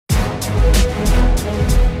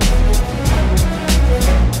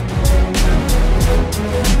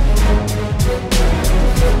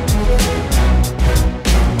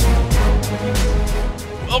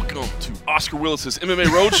Welcome to Oscar Willis's MMA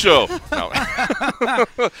Roadshow.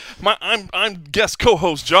 I'm guest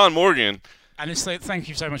co-host John Morgan. And thank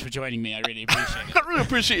you so much for joining me. I really appreciate it. I really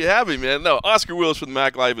appreciate you having me, man. No, Oscar Willis from the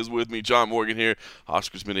Mac Life is with me. John Morgan here.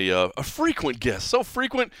 Oscar's been a frequent guest. So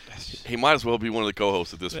frequent, he might as well be one of the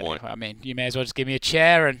co-hosts at this point. I mean, you may as well just give me a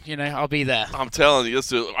chair and, I'll be there. I'm telling you.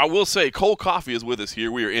 I will say, Cold Coffee is with us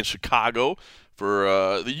here. We are in Chicago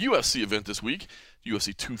for the UFC event this week.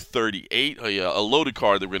 UFC 238, a loaded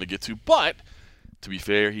card that we're going to get to. But, to be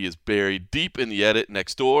fair, he is buried deep in the edit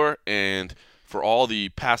next door, and for all the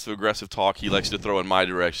passive-aggressive talk he likes to throw in my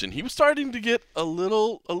direction, he was starting to get a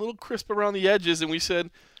little crisp around the edges, and we said,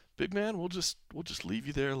 big man, we'll just leave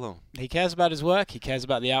you there alone. He cares about his work. He cares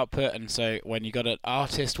about the output, and so when you got an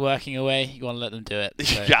artist working away, you want to let them do it.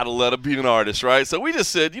 So. You got to let him be an artist, right? So we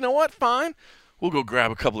just said, you know what, fine. We'll go grab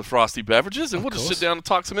a couple of frosty beverages, and we'll just sit down and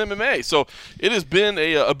talk some MMA. So it has been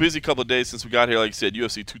a busy couple of days since we got here. Like you said,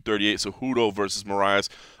 UFC 238, so Cejudo versus Moraes.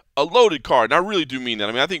 A loaded card, and I really do mean that.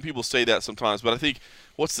 I mean, I think people say that sometimes, but I think,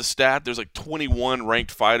 what's the stat? There's like 21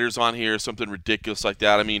 ranked fighters on here, something ridiculous like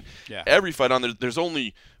that. I mean, Every fight on there, there's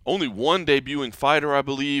only one debuting fighter, I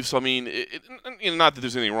believe. So, I mean, not that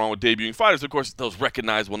there's anything wrong with debuting fighters. Of course, those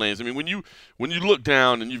recognizable names. I mean, when you look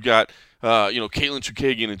down and you've got, Caitlin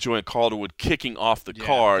Chukagian and Joanne Calderwood kicking off the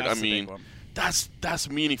card, I mean, that's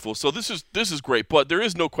meaningful. So this is great, but there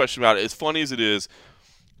is no question about it. As funny as it is,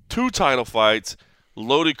 2 title fights,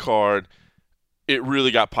 loaded card. It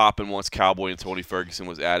really got popping once Cowboy and Tony Ferguson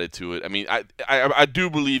was added to it. I mean, I do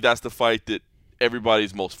believe that's the fight that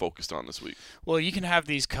everybody's most focused on this week. Well, you can have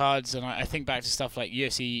these cards, and I think back to stuff like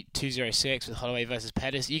UFC 206 with Holloway versus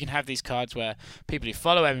Pettis. You can have these cards where people who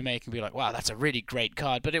follow MMA can be like, wow, that's a really great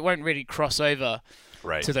card, but it won't really cross over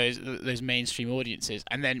to those mainstream audiences.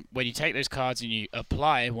 And then when you take those cards and you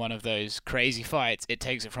apply one of those crazy fights, it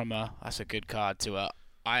takes it from that's a good card to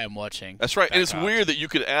I am watching. That's right. And it's weird that you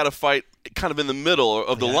could add a fight kind of in the middle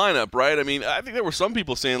of the lineup, right? I mean, I think there were some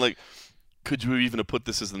people saying, like, could you even have put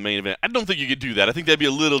this as the main event? I don't think you could do that. I think that'd be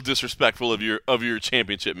a little disrespectful of your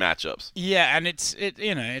championship matchups. Yeah, and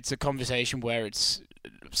it's a conversation where it's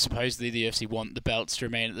supposedly the UFC want the belts to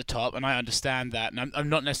remain at the top, and I understand that. And I'm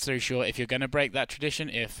not necessarily sure if you're going to break that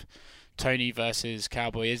tradition, if Tony versus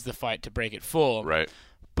Cowboy is the fight to break it for. Right.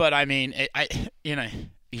 But I mean,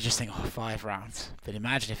 you just think, 5 rounds. But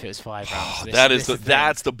imagine if it was 5 rounds.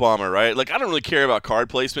 That's the bummer, right? Like, I don't really care about card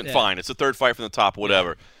placement. Yeah. Fine, it's the third fight from the top,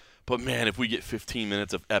 whatever. Yeah. But, man, if we get 15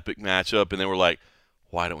 minutes of epic matchup and then we're like,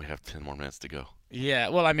 why don't we have 10 more minutes to go? Yeah,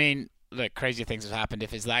 well, I mean, look, crazier things have happened.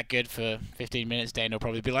 If it's that good for 15 minutes, Dana will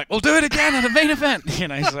probably be like, we'll do it again in the main event.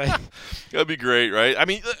 So. That'd be great, right? I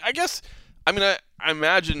mean, I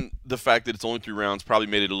imagine the fact that it's only 3 rounds probably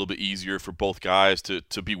made it a little bit easier for both guys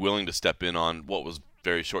to be willing to step in on what was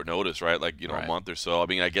very short notice, right? Like, a month or so. I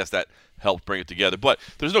mean, I guess that helped bring it together. But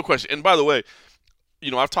there's no question. And by the way,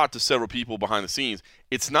 I've talked to several people behind the scenes.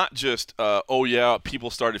 It's not just, people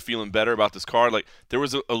started feeling better about this card. Like, there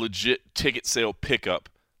was a legit ticket sale pickup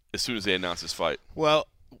as soon as they announced this fight. Well,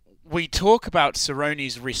 we talk about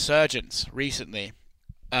Cerrone's resurgence recently,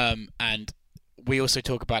 and we also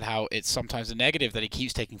talk about how it's sometimes a negative that he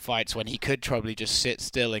keeps taking fights when he could probably just sit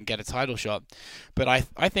still and get a title shot. But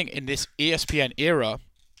I think in this ESPN era,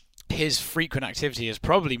 his frequent activity has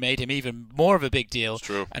probably made him even more of a big deal. It's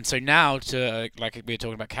true. And so now, like we were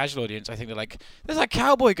talking about casual audience, I think they're like, there's that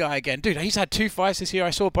Cowboy guy again. Dude, he's had 2 fights this year.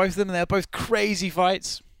 I saw both of them, and they're both crazy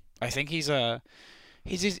fights. I think he's a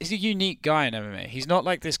unique guy in MMA. He's not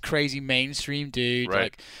like this crazy mainstream dude,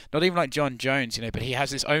 like not even like John Jones, but he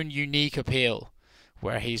has his own unique appeal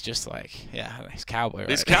where he's just like, he's Cowboy, right?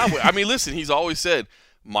 He's Cowboy. I mean, listen, he's always said,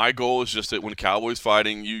 my goal is just that when Cowboy's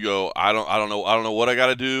fighting, you go, I don't know what I got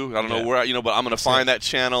to do. I don't know where, but I'm going to find that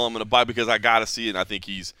channel. I'm going to buy because I got to see it. And I think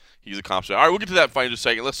he's accomplished it. All right, we'll get to that fight in just a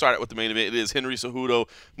second. Let's start out with the main event. It is Henry Cejudo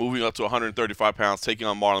moving up to 135 pounds, taking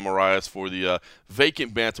on Marlon Moraes for the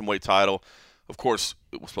vacant bantamweight title. Of course,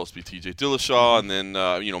 it was supposed to be T.J. Dillashaw, and then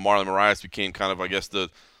Marlon Moraes became kind of, I guess,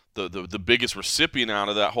 the biggest recipient out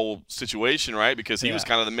of that whole situation, right? Because he was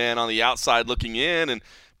kind of the man on the outside looking in, and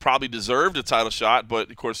probably deserved a title shot, but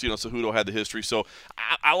of course, Cejudo had the history. So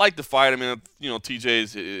I like the fight. I mean,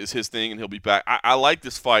 TJ is his thing, and he'll be back. I like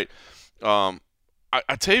this fight. I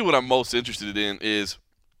tell you what I'm most interested in is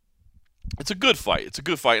it's a good fight. It's a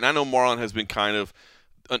good fight, and I know Marlon has been kind of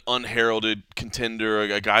an unheralded contender,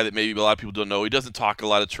 a guy that maybe a lot of people don't know. He doesn't talk a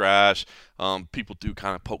lot of trash. People do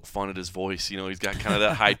kind of poke fun at his voice. He's got kind of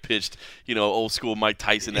that high-pitched, old school Mike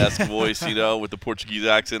Tyson-esque voice, with the Portuguese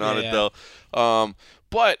accent on it though.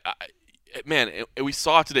 But man, we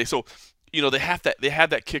saw it today. So, they had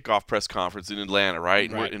that kickoff press conference in Atlanta, right?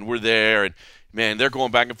 And we're there, and man, they're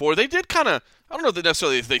going back and forth. They did kind of. I don't know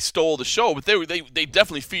if they stole the show, but they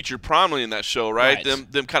definitely featured prominently in that show, right?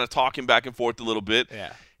 Them kind of talking back and forth a little bit.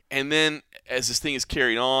 Yeah. And then as this thing is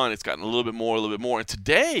carried on, it's gotten a little bit more. And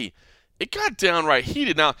today, it got downright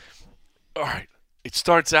heated. Now, all right, it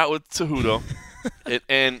starts out with Cejudo,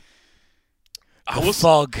 and the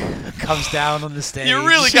fog comes down on the stage. You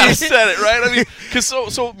really got to set it, right? I mean, because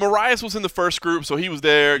so Marias was in the first group, so he was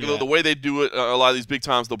there. Yeah. The way they do it, a lot of these big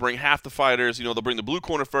times, they'll bring half the fighters. They'll bring the blue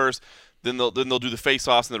corner first. Then they'll do the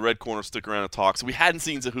face-offs, and the red corner stick around and talk. So we hadn't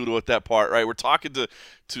seen Cejudo at that part, right? We're talking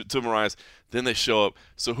to Marias. Then they show up.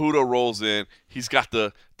 Cejudo rolls in. He's got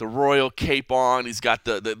the royal cape on. He's got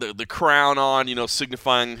the crown on,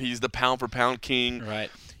 signifying he's the pound-for-pound king.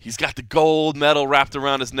 Right. He's got the gold medal wrapped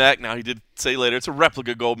around his neck. Now, he did say later it's a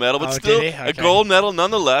replica gold medal, but still a gold medal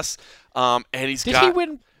nonetheless. And Did he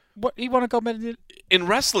win? What, he won a gold medal? In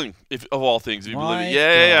wrestling, of all things, if you believe it.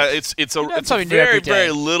 Yeah. It's a very, very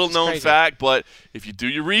little known fact, but if you do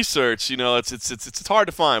your research, it's hard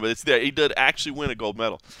to find, but it's there. He did actually win a gold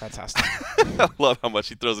medal. Fantastic. I love how much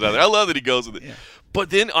he throws it out there. I love that he goes with it. Yeah. But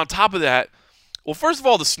then on top of that, well, first of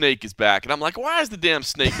all, the snake is back, and I'm like, why is the damn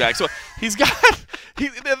snake back? So he's got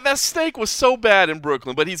that snake was so bad in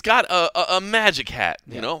Brooklyn, but he's got a magic hat,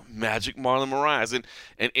 magic Marlon Moraes,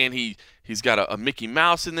 and he's got a Mickey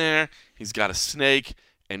Mouse in there, he's got a snake,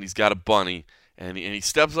 and he's got a bunny, and he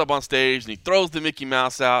steps up on stage and he throws the Mickey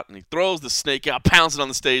Mouse out and he throws the snake out, pounds it on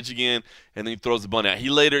the stage again, and then he throws the bunny out. He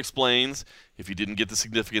later explains, if you didn't get the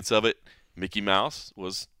significance of it, Mickey Mouse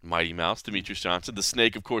was Mighty Mouse, Demetrius Johnson. The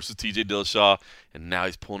snake, of course, was T.J. Dillashaw. And now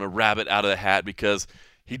he's pulling a rabbit out of the hat because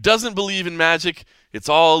he doesn't believe in magic. It's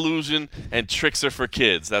all illusion, and tricks are for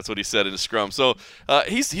kids. That's what he said in the scrum. So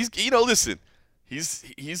he's listen,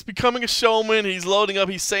 he's becoming a showman. He's loading up.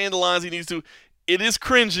 He's saying the lines he needs to. It is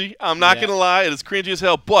cringy. I'm not going to lie. It is cringy as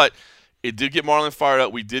hell, but it did get Marlon fired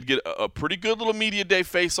up. We did get a pretty good little media day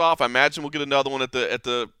face-off. I imagine we'll get another one at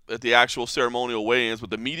the actual ceremonial weigh-ins.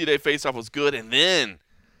 But the media day face-off was good, and then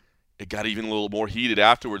it got even a little more heated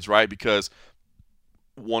afterwards, right? Because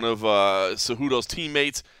one of Cejudo's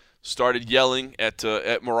teammates started yelling at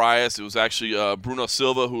Marias. It was actually Bruno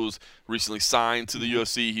Silva, who's recently signed to the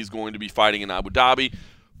UFC. He's going to be fighting in Abu Dhabi.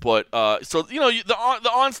 But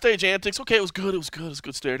the on-stage antics. Okay, it was good. It was a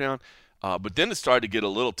good stare down. But then it started to get a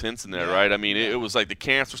little tense in there, right? I mean, it was like the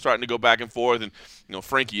camps were starting to go back and forth, and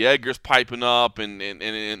Frankie Edgar's piping up, and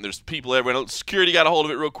there's people everywhere. Security got a hold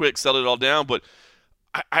of it real quick, settled it all down. But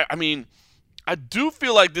I mean, I do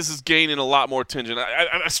feel like this is gaining a lot more attention.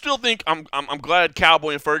 I still think I'm glad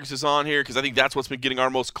Cowboy and Ferguson is on here because I think that's what's been getting our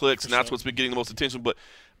most clicks, and that's what's been getting the most attention. But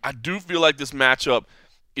I do feel like this matchup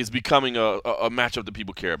is becoming a matchup that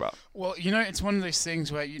people care about. Well, it's one of those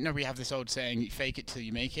things where, we have this old saying, you fake it till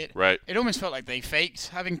you make it. Right. It almost felt like they faked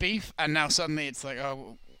having beef, and now suddenly it's like,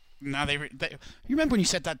 now they you remember when you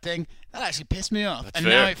said that thing? That actually pissed me off. That's fair.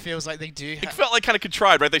 Now it feels like they do. It felt like kind of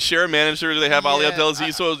contrived, right? They share a manager, they have Ali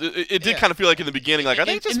Abdelaziz, so it did kind of feel like in the beginning, like, are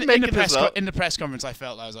they just making this up? In the press conference, I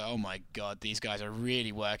felt, I was like, oh my God, these guys are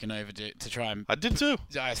really working over to try and... I did too.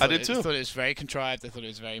 I thought it was very contrived. I thought it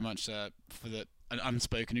was very much for an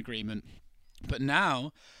unspoken agreement. But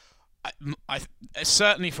now, I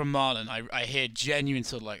certainly from Marlon, I hear genuine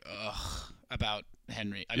sort of like, ugh, about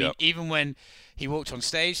Henry. I mean, even when he walked on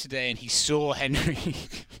stage today and he saw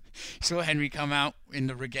Henry come out in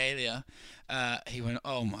the regalia, he went,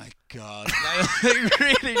 oh my God.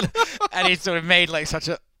 Really, and he sort of made like such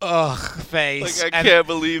a face. Like, I can't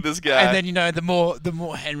believe this guy. And then, the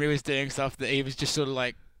more Henry was doing stuff, that he was just sort of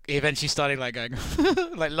like, he eventually started like going,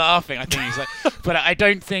 like laughing. I think he's like, but I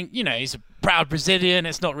don't think, he's a proud Brazilian.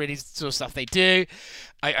 It's not really the sort of stuff they do.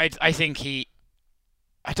 I think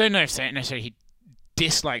I don't know if necessarily he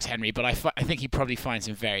dislikes Henry, but I think he probably finds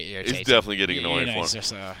him very irritating. It's definitely getting annoying for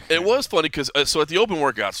him. It was funny because so at the open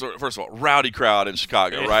workouts, first of all, rowdy crowd in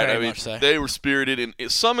Chicago, right? I mean, they were spirited,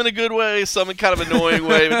 and some in a good way, some in kind of annoying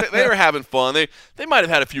way. But they were having fun. They might have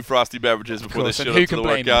had a few frosty beverages before they showed up to the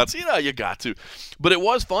workouts. You got to. But it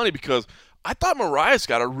was funny because I thought Marias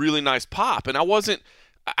got a really nice pop, and I wasn't.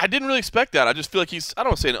 I didn't really expect that. I just feel like I don't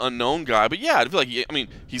want to say an unknown guy, but yeah, I feel like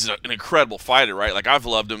he's an incredible fighter, right? Like I've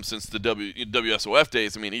loved him since the WSOF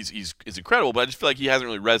days. I mean, he's incredible, but I just feel like he hasn't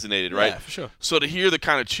really resonated, right? Yeah, for sure. So to hear the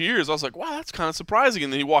kind of cheers, I was like, wow, that's kind of surprising.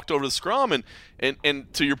 And then he walked over to the scrum,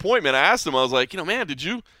 and to your point, man, I asked him, I was like, man, did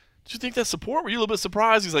you think that support? Were you a little bit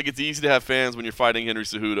surprised? He's like, it's easy to have fans when you're fighting Henry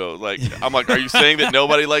Cejudo. Like, I'm like, are you saying that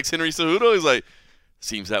nobody likes Henry Cejudo? He's like,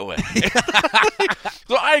 seems that way.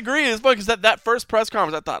 So I agree. It's funny because that first press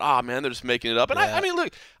conference, I thought, oh, man, they're just making it up. And I mean,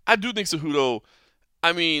 look, I do think Cejudo,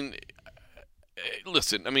 I mean,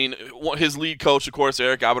 listen, I mean, his lead coach, of course,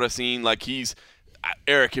 Eric Abadassin, like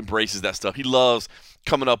Eric embraces that stuff. He loves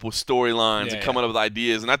coming up with storylines and coming up with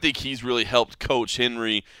ideas. And I think he's really helped coach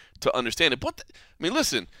Henry to understand it. But, I mean,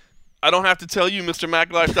 listen, I don't have to tell you,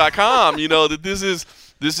 MrMacLife.com, that this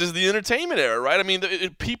is the entertainment era, right? I mean,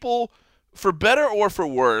 people, for better or for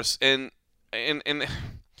worse, and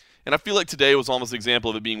I feel like today was almost an example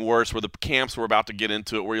of it being worse, where the camps were about to get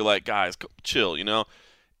into it, where you're like, guys, chill,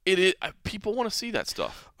 people want to see that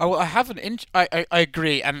stuff. Oh, well, I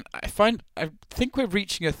agree, and I think we're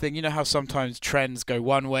reaching a thing. You know how sometimes trends go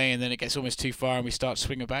one way and then it gets almost too far and we start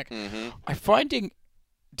swinging back. Mm-hmm. I'm finding,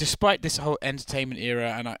 despite this whole entertainment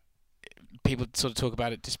era, and people sort of talk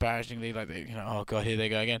about it disparagingly, like oh god, here they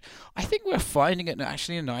go again. I think we're finding it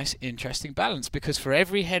actually a nice, interesting balance, because for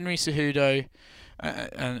every Henry Cejudo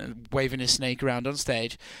and waving his snake around on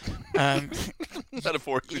stage,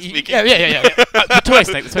 metaphorically speaking, yeah, the toy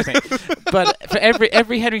snake. But for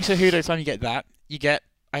every Henry Cejudo time you get,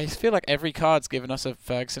 I feel like every card's given us a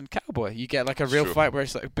Ferguson cowboy. You get like a real fight where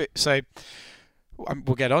it's like a bit, so.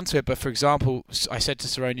 We'll get onto it, but for example, I said to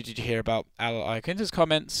Cerrone, did you hear about Al Iaquinta's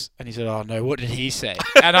comments? And he said, oh no, what did he say?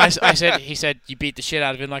 And I said, he said, you beat the shit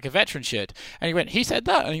out of him like a veteran should. And he went, he said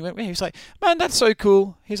that? And he went, yeah. He was like, man, that's so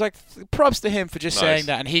cool. He's like, props to him for just saying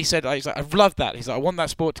that. And he said, he's like, I've loved that. He's like, I want the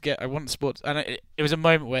sport. And it was a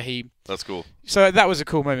moment where that's cool. So that was a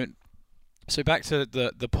cool moment. So back to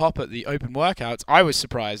the pop at the open workouts, I was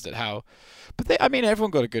surprised at how, but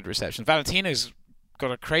everyone got a good reception. Valentino's got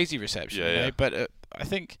a crazy reception, but I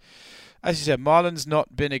think, as you said, Marlon's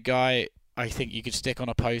not been a guy I think you could stick on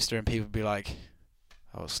a poster and people would be like,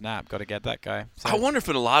 oh snap, got to get that guy. So, I wonder if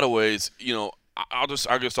in a lot of ways,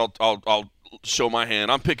 I'll show my hand.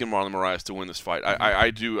 I'm picking Marlon Moraes to win this fight. Mm-hmm. I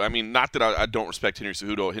do. I mean, not that I don't respect Henry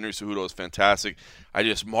Cejudo. Henry Cejudo is fantastic.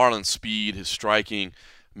 Marlon's speed, his striking,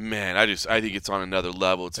 man, I think it's on another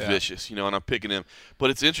level. It's vicious, and I'm picking him.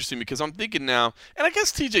 But it's interesting because I'm thinking now, and I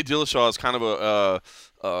guess TJ Dillashaw is kind of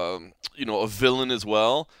a villain as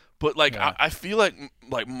well. But I feel like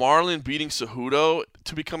Marlon beating Cejudo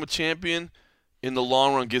to become a champion in the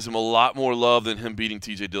long run gives him a lot more love than him beating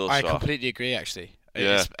TJ Dillashaw. I completely agree, actually.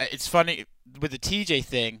 Yeah. It's funny with the TJ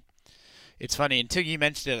thing. It's funny, until you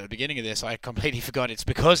mentioned it at the beginning of this, I completely forgot it's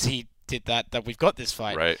because he did that we've got this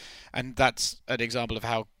fight. Right. And that's an example of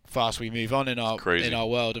how fast we move on in our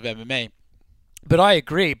world of MMA. But I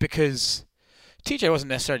agree, because TJ wasn't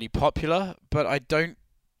necessarily popular, but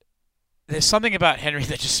there's something about Henry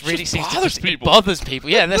that just really bothers people.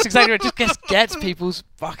 Yeah, that's exactly right. It just gets people's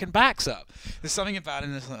fucking backs up. There's something about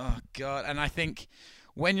him that's like, oh god. And I think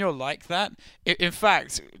when you're like that, in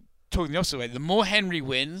fact, talking the opposite way, the more Henry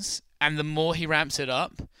wins and the more he ramps it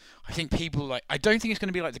up, I think people I don't think it's going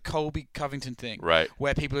to be like the Colby Covington thing, right?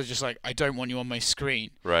 Where people are just like, I don't want you on my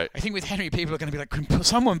screen, right? I think with Henry, people are going to be like, can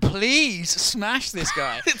someone please smash this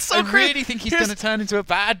guy? It's so crazy. I really think he's going to turn into a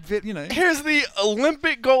bad bit, Here's the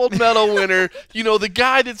Olympic gold medal winner, the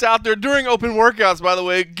guy that's out there during open workouts, by the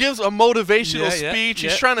way, gives a motivational speech.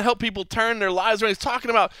 He's trying to help people turn their lives around. He's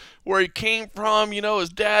talking about where he came from. His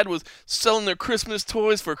dad was selling their Christmas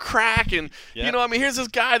toys for crack, and here's this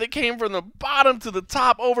guy that came from the bottom to the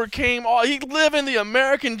top, overcame all. He living the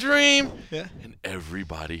American dream, and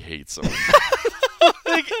everybody hates him.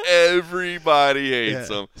 Everybody hates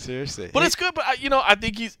him. Seriously, but it's good. But I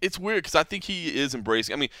think it's weird because I think he is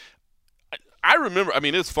embracing. I mean, I remember. I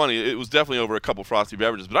mean, it's funny. It was definitely over a couple frosty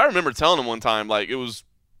beverages, but I remember telling him one time, it was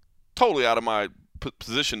totally out of my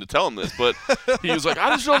position to tell him this, but he was like,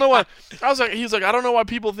 I just don't know why. He was like, I don't know why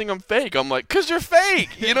people think I'm fake. I'm like, 'cause you're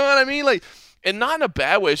fake. You know what I mean? And not in a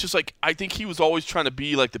bad way. It's just I think he was always trying to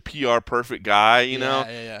be the PR perfect guy, know?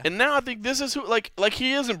 Yeah. And now I think this is who,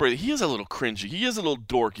 he is embracing. He is a little cringy. He is a little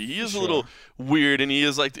dorky. He is a little weird, and he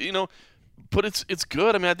is but it's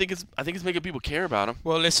good. I mean, I think it's making people care about him.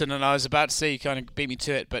 Well, listen, and I was about to say, you kind of beat me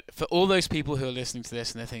to it, but for all those people who are listening to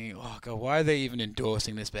this and they're thinking, oh god, why are they even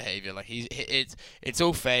endorsing this behavior? It's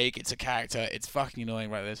all fake. It's a character. It's fucking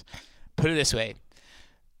annoying, right? Put it this way: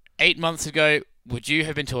 8 months ago, would you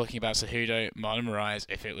have been talking about Cejudo, Marlon Moraes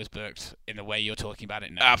if it was booked in the way you're talking about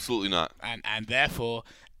it now? Absolutely not. And therefore,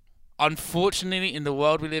 unfortunately, in the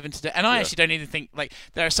world we live in today, and I actually don't even think, like,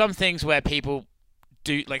 there are some things where people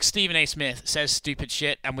do, like Stephen A. Smith says stupid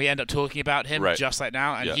shit, and we end up talking about him just like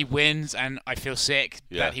now, and he wins, and I feel sick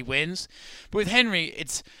that he wins. But with Henry,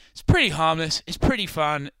 it's pretty harmless. It's pretty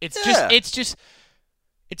fun. It's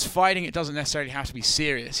it's fighting. It doesn't necessarily have to be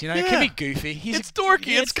serious. You know, it can be goofy. It's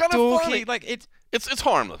dorky. It's kind of funny. Like it's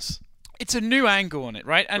harmless. It's a new angle on it,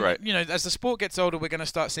 right? And you know, as the sport gets older, we're going to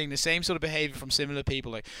start seeing the same sort of behavior from similar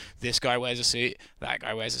people. Like, this guy wears a suit, that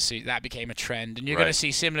guy wears a suit. That became a trend, and you're going to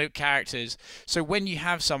see similar characters. So when you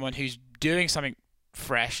have someone who's doing something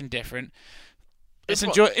fresh and different,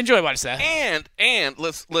 enjoy what it's there. And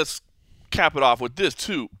let's cap it off with this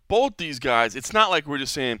too. Both these guys, it's not like we're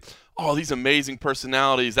just saying, oh, these amazing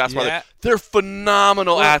personalities. That's why they're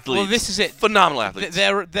phenomenal athletes. Well, this is it. Phenomenal athletes.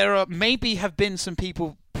 There are maybe have been some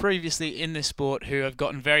people previously in this sport who have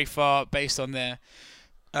gotten very far based on their,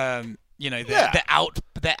 their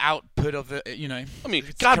output of the, you know. I mean,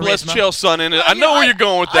 God bless Chael Sonnen. I know where you're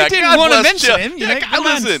going with that. I didn't want to mention him. You know,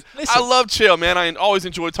 listen, I love Chael, man. I always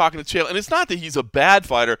enjoy talking to Chael, and it's not that he's a bad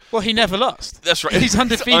fighter. Well, he never lost. That's right. He's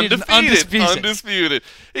undefeated. Undisputed.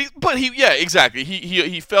 Exactly.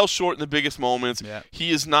 He fell short in the biggest moments. Yeah. He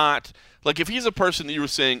is not. Like, if he's a person that you were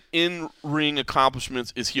saying in-ring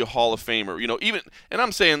accomplishments, is he a Hall of Famer? You know, even, and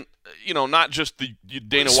I'm saying, you know, not just the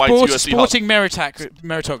Dana White's UFC sporting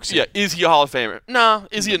meritocracy. Yeah, is he a Hall of Famer? No,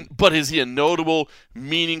 but is he a notable,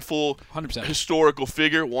 meaningful, 100%. Historical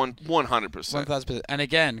figure? 100%. 1,000%. And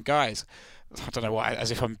again, guys, I don't know why,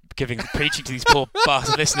 as if I'm preaching to these poor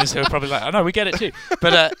bastard listeners who are probably like, I know, we get it too.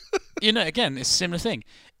 But, you know, again, it's a similar thing.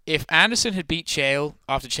 If Anderson had beat Chael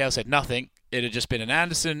after Chael said nothing, it had just been an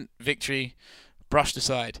Anderson victory, brushed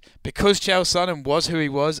aside. Because Chael Sonnen was who he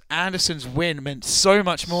was, Anderson's win meant so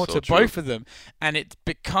much more to both of them, and it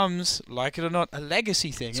becomes, like it or not, a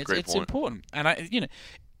legacy thing. It's important. And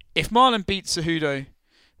if Marlon beats Cejudo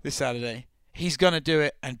this Saturday, he's gonna do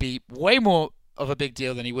it and be way more of a big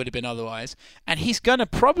deal than he would have been otherwise, and he's gonna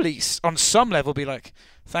probably, on some level, be like,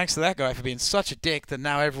 thanks to that guy for being such a dick that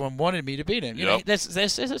now everyone wanted me to beat him. You know, there's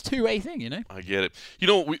a two-way thing, you know? I get it. You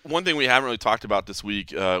know, one thing we haven't really talked about this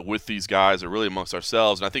week with these guys, or really amongst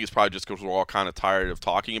ourselves, and I think it's probably just because we're all kind of tired of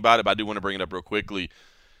talking about it, but I do want to bring it up real quickly.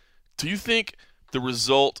 Do you think the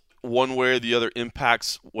result, one way or the other,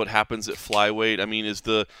 impacts what happens at flyweight? I mean, is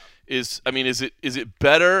it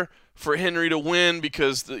better for Henry to win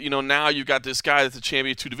because now you've got this guy that's a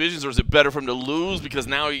champion of two divisions, or is it better for him to lose because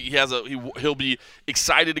now he'll be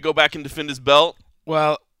excited to go back and defend his belt?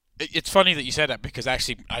 Well, it's funny that you said that, because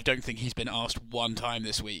actually I don't think he's been asked one time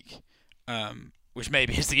this week, which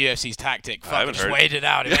maybe is the UFC's tactic. Just wait it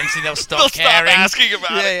out. Eventually they'll stop caring. Stop asking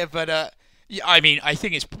about it. Yeah, but I mean, I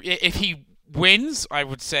think if he wins, I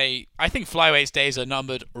would say I think flyweight's days are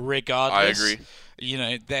numbered regardless. I agree. You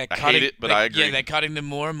know, I hate it, but I agree. Yeah, they're cutting them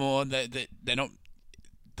more and more. They're not.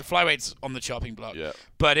 The flyweight's on the chopping block. Yeah.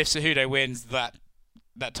 But if Cejudo wins, that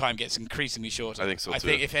time gets increasingly shorter. I think so too. I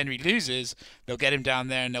think if Henry loses, they'll get him down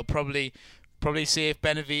there, and they'll probably see if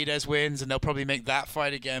Benavidez wins, and they'll probably make that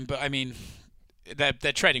fight again. But I mean,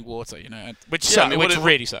 they're treading water, you know, which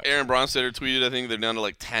really sucks. Aaron Bronstetter tweeted, I think they're down to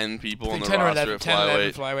like 10 people on the 10 roster at 10 or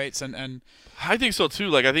 11 flyweight. flyweights, and I think so too.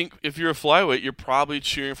 Like, I think if you're a flyweight, you're probably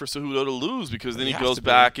cheering for Cejudo to lose, because then he goes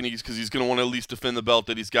back and he's going to want to at least defend the belt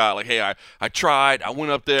that he's got. Like, hey, I tried. I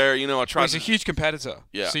went up there. You know, I tried. Well, he's a huge competitor.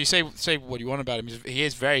 Yeah. So you say what you want about him. He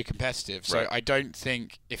is very competitive. So I don't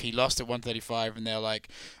think if he lost at 135 and they're like,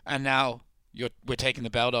 and now we're taking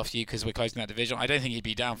the belt off you because we're closing that division, I don't think he'd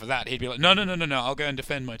be down for that. He'd be like, no, I'll go and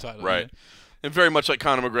defend my title. Right. You know? And very much like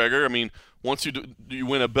Conor McGregor, I mean, once you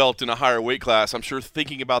win a belt in a higher weight class, I'm sure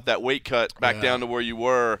thinking about that weight cut back down to where you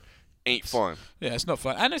were ain't fun. Yeah, it's not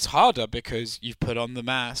fun. And it's harder because you've put on the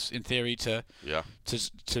mass, in theory, to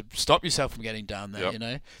stop yourself from getting down there, you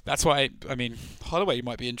know? That's why, I mean, Holloway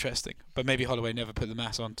might be interesting, but maybe Holloway never put the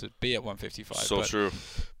mass on to be at 155. True.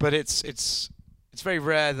 But it's very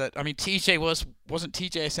rare that, I mean, wasn't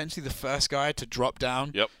TJ essentially the first guy to drop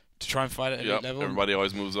down to try and fight at elite level? Everybody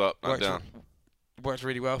always moves up, not down. Worked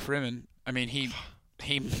really well for him, and I mean, he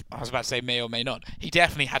I was about to say may or may not. He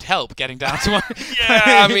definitely had help getting down to one.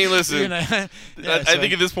 I mean, listen. You know, I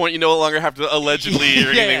think at this point you no longer have to allegedly or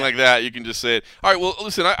anything like that. You can just say it. All right. Well,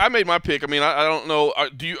 listen. I made my pick. I mean, I don't know.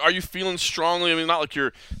 Are you feeling strongly? I mean, not like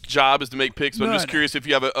your job is to make picks, but I'm just curious if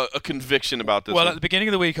you have a conviction about this. Well, at the beginning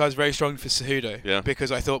of the week, I was very strong for Cejudo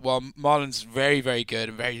because I thought, well, Marlon's very, very good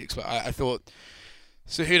and very. I thought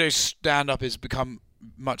Cejudo's stand-up has become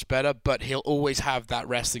much better, but he'll always have that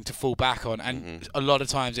wrestling to fall back on. And a lot of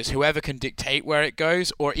times it's whoever can dictate where it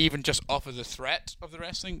goes or even just offer the threat of the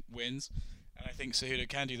wrestling wins. And I think Cejudo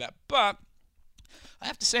can do that. But I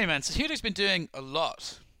have to say, man, Cejudo's been doing a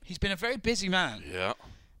lot. He's been a very busy man. Yeah.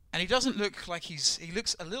 And he doesn't look like he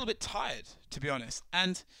looks a little bit tired, to be honest.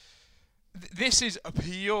 And this is a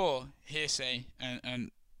pure hearsay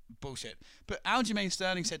and bullshit. But Aljamain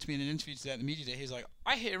Sterling said to me in an interview today at the media day, he's like,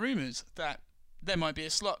 I hear rumours that there might be a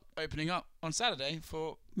slot opening up on Saturday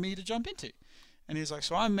for me to jump into. And he's like,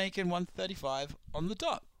 so I'm making 135 on the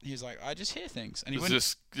dot. He's like, I just hear things. And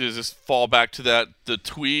does this fall back to the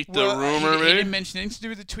tweet, the rumor? He didn't mention anything to do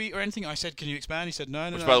with the tweet or anything. I said, can you expand? He said,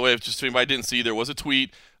 no. Which, by the way, just so anybody didn't see, there was a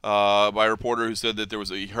tweet by a reporter who said that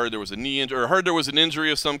he heard there was a knee injury, or heard there was an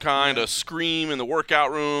injury of some kind, a scream in the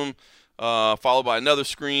workout room, followed by another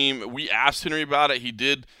scream. We asked Henry about it. He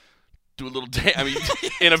did do a little dance. I mean,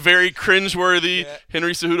 in a very cringeworthy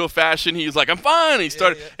Henry Cejudo fashion, he was like, "I'm fine." And he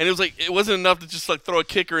started, and it wasn't enough to just like throw a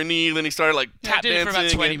kick or a knee. Then he started like tap dancing. Did it for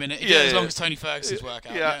about 20 minutes. He did as long as Tony Ferguson's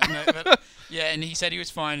workout. And he said he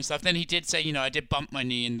was fine and stuff. Then he did say, I did bump my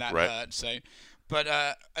knee and that hurt. So, but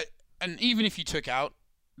and even if you took out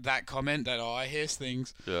that comment that I hear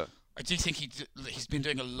things, I do think he's been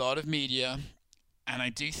doing a lot of media, and I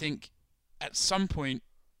do think at some point,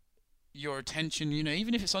 your attention,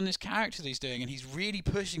 even if it's on this character that he's doing and he's really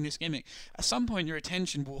pushing this gimmick, at some point your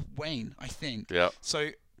attention will wane, I think. Yeah. So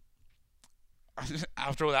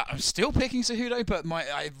after all that, I'm still picking Cejudo, but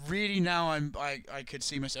I could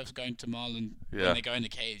see myself going to Marlon when they go in the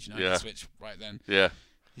cage, I can switch right then. Yeah.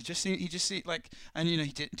 He just see like, and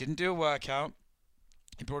he didn't do a workout.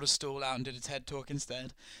 He brought a stool out and did a TED talk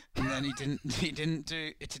instead, and then he didn't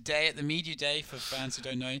do it today at the media day. For fans who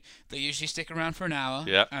don't know, they usually stick around for an hour,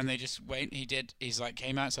 and they just wait. He's like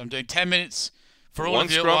came out, so I'm doing 10 minutes for all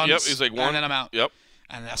of you at once. Yep, he's like one, and then I'm out. Yep,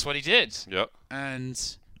 and that's what he did. Yep,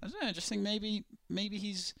 and I don't know. I just think maybe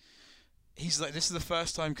he's like, this is the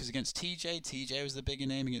first time, because against TJ was the bigger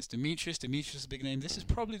name. Against Demetrius was the bigger name. This is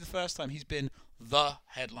probably the first time he's been the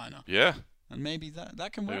headliner. Yeah, and maybe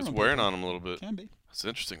that can wear on him. It's wearing on him a little bit. Can be. That's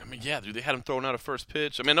interesting. I mean, dude, they had him throwing out a first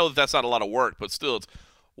pitch. I mean, I know that's not a lot of work, but still, it's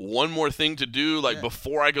one more thing to do,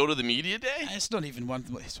 before I go to the media day. It's not even one.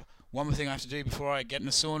 It's one more thing I have to do before I get in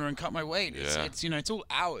the sauna and cut my weight. It's it's all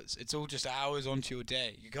hours. It's all just hours onto your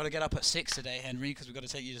day. You got to get up at 6 today, Henry, because we've got to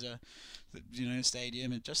take you to the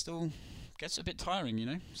stadium. It just all gets a bit tiring,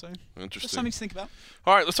 So interesting. Just something to think about.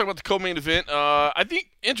 All right, let's talk about the co-main event. I think,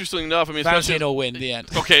 interestingly enough, Valentino will win the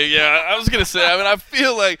end. Okay, yeah, I was gonna say. I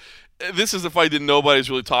feel like this is a fight that nobody's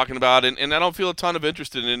really talking about, and I don't feel a ton of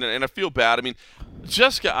interest in it, and I feel bad.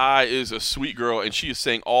 Jessica Ai is a sweet girl, and she is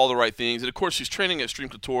saying all the right things. And, of course, she's training at Stream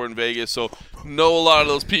Couture in Vegas, so know a lot of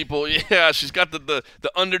those people. Yeah, she's got the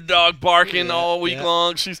underdog barking all week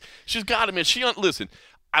long. She's got it, man. Listen,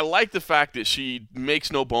 I like the fact that she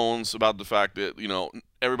makes no bones about the fact that,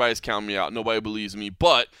 everybody's counting me out. Nobody believes me,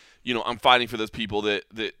 but – I'm fighting for those people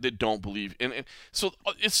that don't believe, and so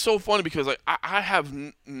it's so funny because I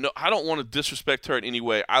don't want to disrespect her in any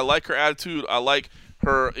way. I like her attitude. I like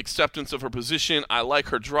her acceptance of her position. I like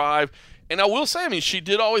her drive, and I will say, she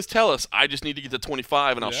did always tell us, I just need to get to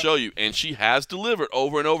 25, and I'll show you, and she has delivered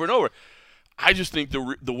over and over and over. I just think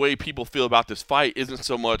the way people feel about this fight isn't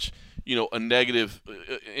so much a negative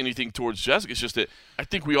anything towards Jessica. It's just that I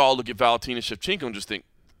think we all look at Valentina Shevchenko and just think,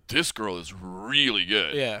 this girl is really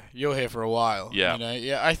good. Yeah, you're here for a while. Yeah.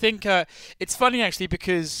 I think it's funny actually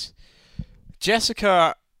because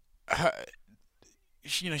Jessica,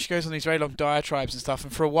 she goes on these very long diatribes and stuff,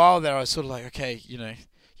 and for a while there I was sort of like, okay,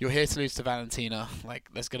 you're here to lose to Valentina, like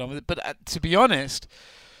let's get on with it. But to be honest,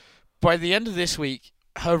 by the end of this week,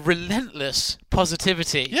 her relentless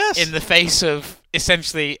positivity in the face of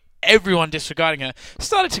essentially everyone disregarding her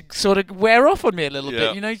started to sort of wear off on me a little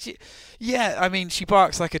bit. She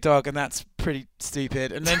barks like a dog, and that's pretty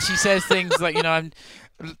stupid. And then she says things like,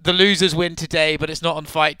 the losers win today, but it's not on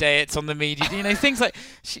fight day, it's on the media. Things like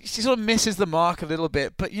she sort of misses the mark a little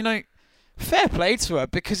bit. But, fair play to her,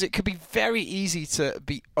 because it could be very easy to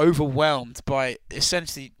be overwhelmed by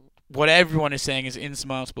essentially what everyone is saying is an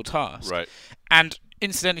insurmountable task. Right. And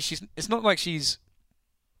incidentally, it's not like she's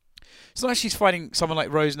fighting someone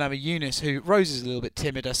like Rose Namajunas, who Rose is a little bit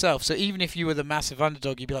timid herself. So even if you were the massive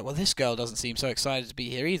underdog, you'd be like, well, this girl doesn't seem so excited to be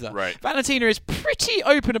here either. Right. Valentina is pretty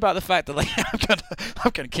open about the fact that,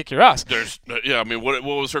 I'm gonna kick your ass. What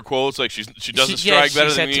was her quote? It's like she doesn't strike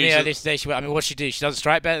better than me. She said to me earlier today, what's she do? She doesn't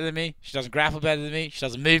strike better than me. She doesn't grapple better than me. She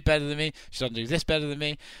doesn't move better than me. She doesn't do this better than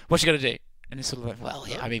me. What's she gonna do? And it's sort of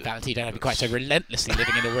like, Valentina don't have to be quite so relentlessly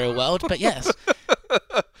living in the real world, but yes.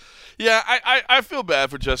 Yeah, I feel bad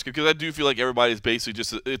for Jessica because I do feel like everybody's basically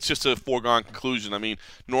it's just a foregone conclusion. I mean,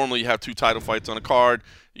 normally you have 2 title fights on a card.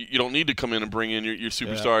 You don't need to come in and bring in your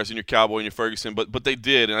superstars and your Cowboy and your Ferguson, but they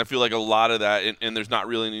did, and I feel like a lot of that, and there's not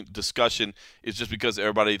really any discussion. It's just because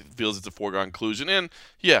everybody feels it's a foregone conclusion. And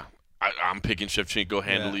yeah, I'm picking Shevchenko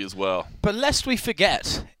handily as well. But lest we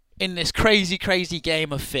forget, in this crazy, crazy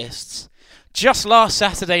game of fists, just last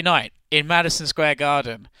Saturday night in Madison Square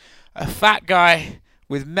Garden, a fat guy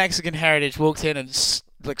with Mexican heritage walked in and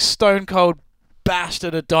like stone cold bashed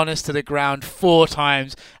an Adonis to the ground 4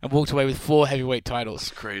 times and walked away with 4 heavyweight titles.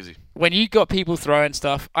 It's crazy. When you got people throwing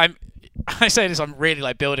stuff, I say this, I'm really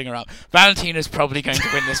like building her up. Valentina's probably going to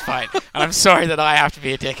win this fight, and I'm sorry that I have to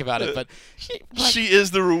be a dick about it, but she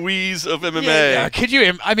is the Ruiz of MMA. Yeah. Could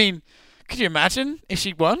you imagine if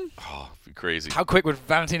she won? Oh, it'd be crazy. How quick would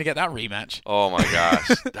Valentina get that rematch? Oh my gosh,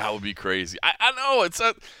 that would be crazy. I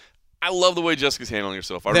know I love the way Jessica's handling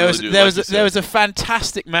herself. There was a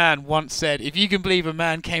fantastic man once said, if you can believe a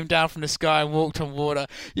man came down from the sky and walked on water,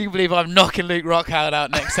 you can believe I'm knocking Luke Rockhold out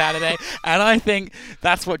next Saturday. And I think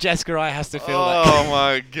that's what Jessica Eye has to feel like. Oh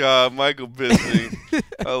my God, Michael Bisping.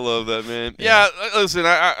 I love that, man. Yeah, listen,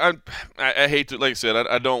 I hate to, like I said,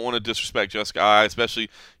 I don't want to disrespect Jessica Eye, especially,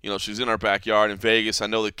 she's in our backyard in Vegas. I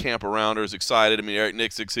know the camp around her is excited. I mean, Eric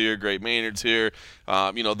Nixick's here, Great Maynard's here.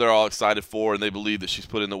 They're all excited for her, and they believe that she's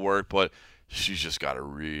put in the work, but she's just got a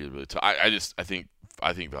really, really tough. I think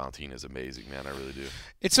Valentina is amazing, man. I really do.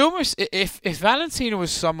 It's almost, if Valentina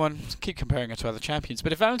was someone, keep comparing her to other champions,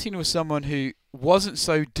 but if Valentina was someone who wasn't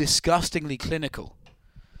so disgustingly clinical,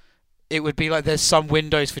 it would be like there's some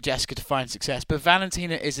windows for Jessica to find success. But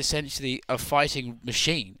Valentina is essentially a fighting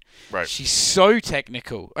machine. Right. She's so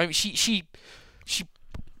technical. I mean, she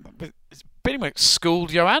pretty much schooled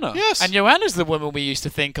Joanna. Yes. And Joanna's the woman we used to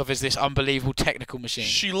think of as this unbelievable technical machine.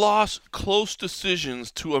 She lost close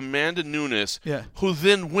decisions to Amanda Nunes, who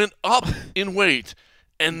then went up in weight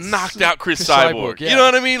and knocked out Chris Cyborg. Yeah. You know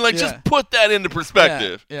what I mean? Like, just put that into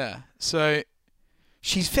perspective. Yeah. So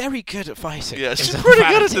she's very good at fighting. Yeah, she's pretty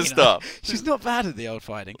good at this stuff. She's not bad at the old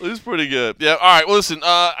fighting. It's pretty good. Yeah, all right, well, listen,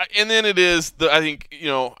 and then it is, I think,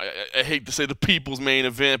 I hate to say the people's main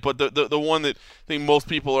event, but the one that I think most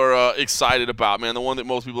people are excited about, man, the one that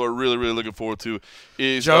most people are really, really looking forward to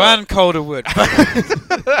is Joanne Calderwood.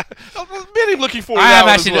 Many looking forward to that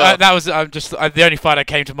one as well. That was the only fight that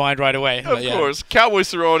came to mind right away. Of course. Cowboy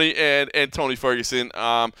Cerrone and Tony Ferguson.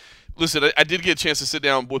 Listen, I did get a chance to sit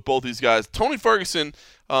down with both these guys. Tony Ferguson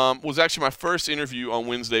was actually my first interview on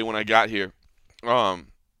Wednesday when I got here.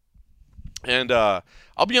 And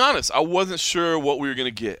I'll be honest, I wasn't sure what we were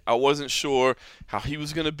going to get. I wasn't sure how he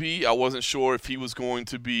was going to be. I wasn't sure if he was going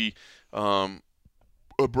to be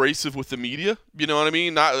abrasive with the media. You know what I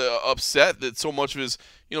mean? Not upset that so much of his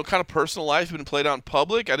kind of personal life had been played out in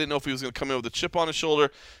public. I didn't know if he was going to come in with a chip on his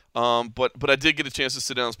shoulder. But I did get a chance to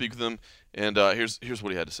sit down and speak with him. And here's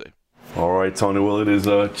what he had to say. All right, Tony. Well, it is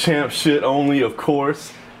champ shit only, of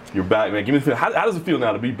course. You're back, man. Give me the feel. How does it feel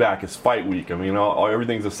now to be back? It's fight week. I mean,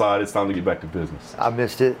 everything's aside. It's time to get back to business. I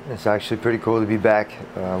missed it. It's actually pretty cool to be back.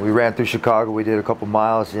 We ran through Chicago. We did a couple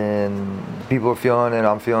miles, and people are feeling it.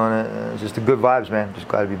 I'm feeling it. It's just the good vibes, man. Just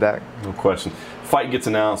glad to be back. No question. Fight gets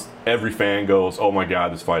announced. Every fan goes, "Oh my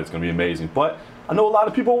God, this fight is going to be amazing." But I know a lot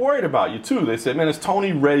of people are worried about you too. They said, "Man, is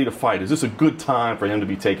Tony ready to fight? Is this a good time for him to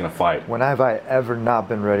be taking a fight?" When have I ever not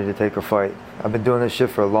been ready to take a fight? I've been doing this shit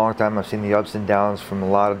for a long time. I've seen the ups and downs from a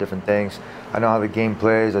lot of different things. I know how the game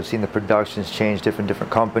plays. I've seen the productions change, different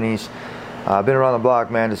companies. I've been around the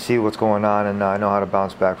block, man, to see what's going on, and I know how to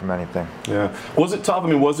bounce back from anything. Yeah. Was it tough? I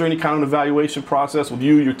mean, was there any kind of evaluation process with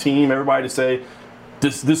you, your team, everybody to say,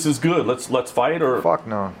 this is good, let's fight? Or fuck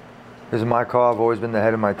no. This is my call. I've always been the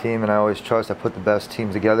head of my team, and I always trust I put the best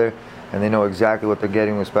team together, and they know exactly what they're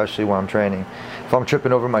getting, especially when I'm training. If I'm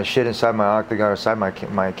tripping over my shit inside my octagon or inside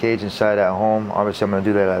my cage inside at home, obviously I'm going to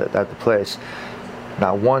do that at the place.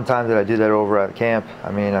 Not one time did I do that over at camp.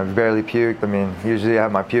 I mean, I've barely puked. I mean, usually I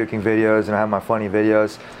have my puking videos and I have my funny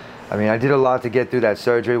videos. I mean, I did a lot to get through that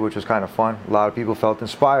surgery, which was kind of fun. A lot of people felt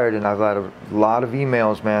inspired, and I've had a lot of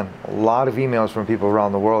emails, man. A lot of emails from people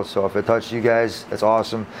around the world. So if it touched you guys, that's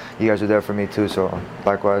awesome. You guys are there for me too, so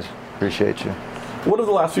likewise, appreciate you. What have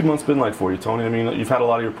the last few months been like for you, Tony? I mean, you've had a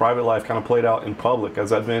lot of your private life kind of played out in public.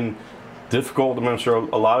 Has that been difficult? I mean, I'm sure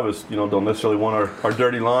a lot of us, don't necessarily want our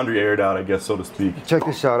dirty laundry aired out, I guess, so to speak. Check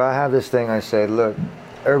this out. I have this thing I say, look,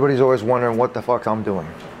 everybody's always wondering what the fuck I'm doing.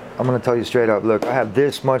 I'm going to tell you straight up, look, I have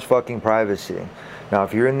this much fucking privacy. Now,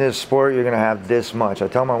 if you're in this sport, you're going to have this much. I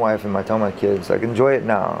tell my wife and I tell my kids, like, enjoy it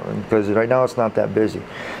now, because right now it's not that busy.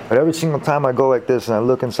 But every single time I go like this and I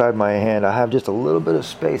look inside my hand, I have just a little bit of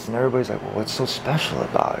space, and everybody's like, well, what's so special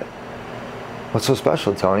about it? What's so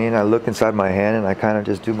special, Tony? And I look inside my hand and I kind of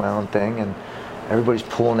just do my own thing, and everybody's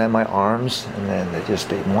pulling at my arms, and then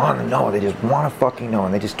they want to know. They just want to fucking know,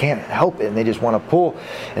 and they just can't help it, and they just want to pull.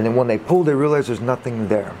 And then when they pull, they realize there's nothing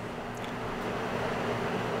there.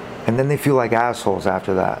 And then they feel like assholes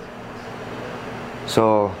after that.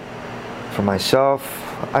 So for myself,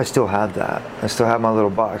 I still have that. I still have my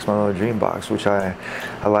little box, my little dream box, which I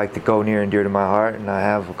like to go near and dear to my heart. And I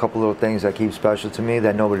have a couple little things that keep special to me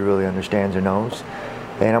that nobody really understands or knows.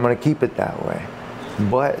 And I'm going to keep it that way.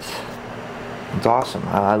 But it's awesome.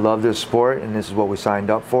 I love this sport, and this is what we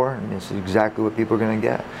signed up for, and this is exactly what people are going to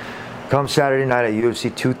get. Come Saturday night at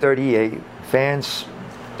UFC 238, fans,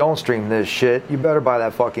 don't stream this shit. You better buy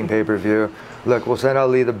that fucking pay-per-view. Look, we'll send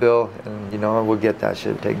Ali the bill, and we'll get that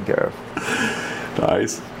shit taken care of.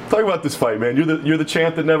 Nice. Talk about this fight, man. You're the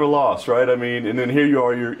champ that never lost, right? I mean, and then here you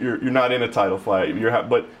are. You're not in a title fight.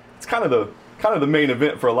 But it's kind of the main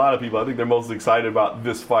event for a lot of people. I think they're most excited about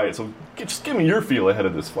this fight. So just give me your feel ahead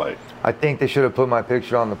of this fight. I think they should have put my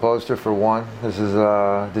picture on the poster, for one. This is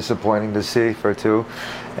disappointing to see, for two.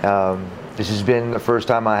 This has been the first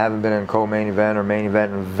time I haven't been in co-main event or main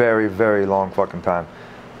event in a very, very long fucking time.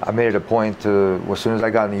 I made it a point to, as soon as I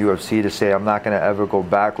got in the UFC, to say I'm not going to ever go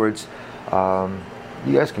backwards.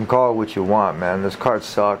 You guys can call it what you want, man. This card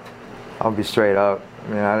sucked. I'll be straight up. I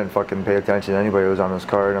mean, I didn't fucking pay attention to anybody who was on this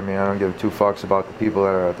card. I mean, I don't give two fucks about the people that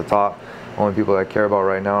are at the top. The only people that I care about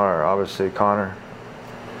right now are obviously Conor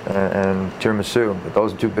and Tiramisu. But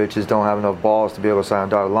those two bitches don't have enough balls to be able to sign a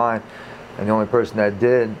dotted line. And the only person that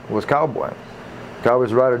did was Cowboy.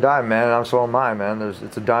 Cowboy's ride or die, man, and so am I, man.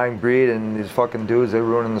 It's a dying breed, and these fucking dudes, they're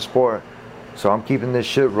ruining the sport. So I'm keeping this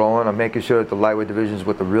shit rolling. I'm making sure that the lightweight division's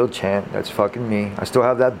with the real champ. That's fucking me. I still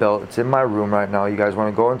have that belt. It's in my room right now. You guys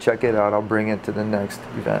want to go and check it out? I'll bring it to the next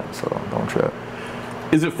event, so don't trip.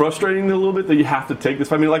 Is it frustrating a little bit that you have to take this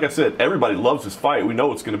fight? I mean, like I said, everybody loves this fight. We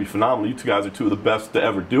know it's going to be phenomenal. You two guys are two of the best to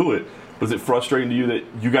ever do it. But is it frustrating to you that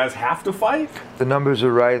you guys have to fight? The numbers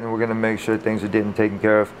are right, and we're going to make sure things are getting taken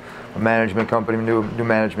care of. A management company, new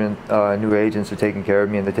management, new agents are taking care of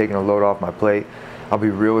me, and they're taking a load off my plate. I'll be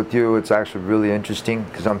real with you, it's actually really interesting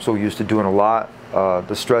because I'm so used to doing a lot.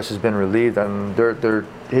 The stress has been relieved, and they're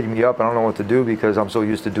hitting me up. I don't know what to do because I'm so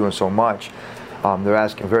used to doing so much. They're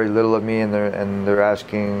asking very little of me, and they're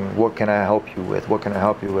asking, what can I help you with? What can I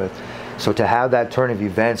help you with? So to have that turn of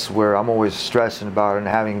events where I'm always stressing about it and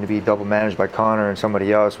having to be double managed by Conor and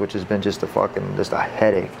somebody else, which has been just a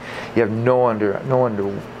headache. You have no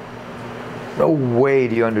way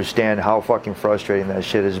do you understand how fucking frustrating that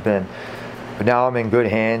shit has been. But now I'm in good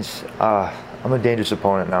hands. I'm a dangerous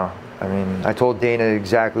opponent now. I mean, I told Dana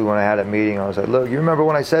exactly when I had that meeting. I was like, look, you remember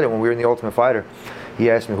when I said it when we were in the Ultimate Fighter?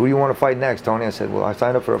 He asked me, who do you want to fight next, Tony? I said, well, I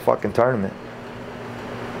signed up for a fucking tournament.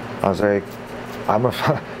 I was like,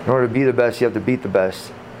 in order to be the best, you have to beat the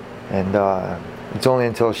best. And it's only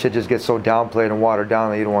until shit just gets so downplayed and watered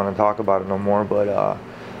down that you don't want to talk about it no more. But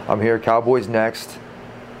I'm here. Cowboy's next.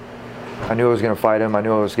 I knew I was going to fight him. I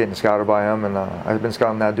knew I was getting scouted by him, and I've been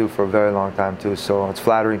scouting that dude for a very long time too. So it's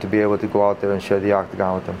flattering to be able to go out there and share the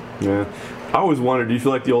octagon with him. Yeah, I always wondered, do you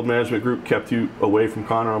feel like the old management group kept you away from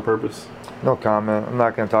Conor on purpose? No comment. I'm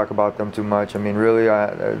not going to talk about them too much. I mean, really,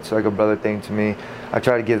 it's like a brother thing to me. I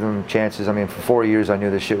try to give them chances. I mean, for 4 years, I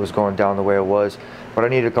knew this shit was going down the way it was, but I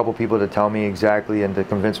needed a couple people to tell me exactly and to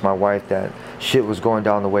convince my wife that shit was going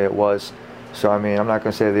down the way it was. So, I mean, I'm not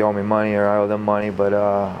going to say they owe me money or I owe them money, but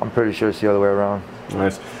I'm pretty sure it's the other way around.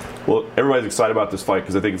 Nice. Well, everybody's excited about this fight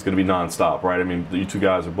because I think it's going to be nonstop, right? I mean, you two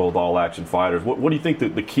guys are both all-action fighters. What do you think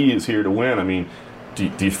that the key is here to win? I mean,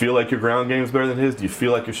 do you feel like your ground game is better than his? Do you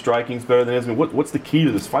feel like your striking is better than his? I mean, what's the key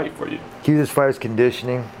to this fight for you? Key to this fight is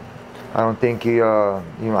conditioning. I don't think he, I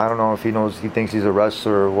don't know if he thinks he's a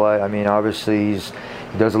wrestler or what. I mean, obviously he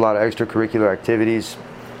does a lot of extracurricular activities.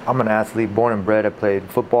 I'm an athlete, born and bred. I played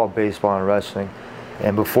football, baseball, and wrestling.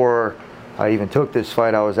 And before I even took this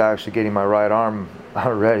fight, I was actually getting my right arm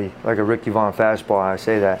ready, like a Ricky Vaughn fastball, I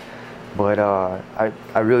say that. But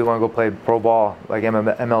I really want to go play pro ball, like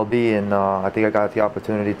MLB, and I think I got the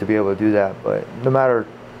opportunity to be able to do that. But no matter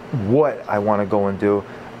what I want to go and do,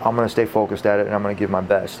 I'm going to stay focused at it, and I'm going to give my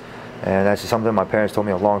best. And that's just something my parents told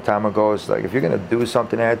me a long time ago. It's like, if you're going to do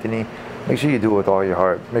something, Anthony, make sure you do it with all your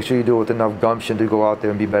heart. Make sure you do it with enough gumption to go out there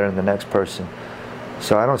and be better than the next person.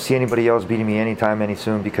 So I don't see anybody else beating me anytime, any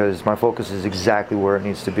soon, because my focus is exactly where it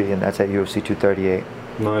needs to be, and that's at UFC 238.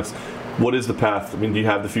 Nice. What is the path? I mean, do you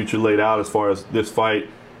have the future laid out as far as this fight,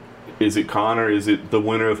 Is it Conor? Is it the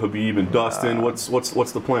winner of Khabib and Dustin? What's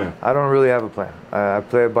the plan? I don't really have a plan. I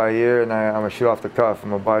play it by ear, and I'm a shoot off the cuff.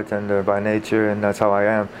 I'm a bartender by nature, and that's how I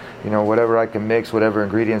am. You know, whatever I can mix, whatever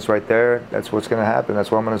ingredients right there, that's what's going to happen. That's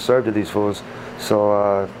what I'm going to serve to these fools.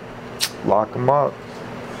 So lock them up.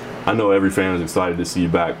 I know every fan is excited to see you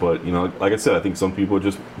back, but you know, like I said, I think some people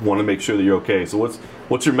just want to make sure that you're okay. So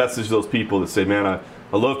what's your message to those people that say, man, I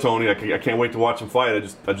love Tony. I can't wait to watch him fight.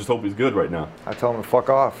 I just hope he's good right now. I tell him to fuck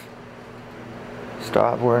off.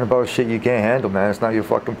 Stop worrying about shit you can't handle, man. It's not your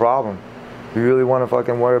fucking problem. If you really want to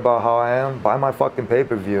fucking worry about how I am, buy my fucking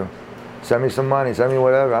pay-per-view. Send me some money, send me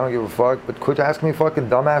whatever. I don't give a fuck. But quit asking me fucking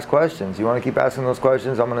dumbass questions. You want to keep asking those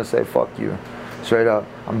questions, I'm going to say fuck you. Straight up.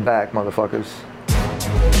 I'm back, motherfuckers.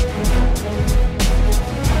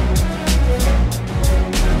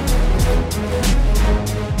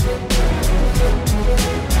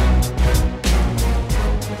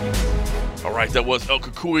 All right, that was El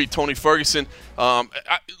Cucuy, Tony Ferguson.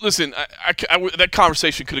 Listen, that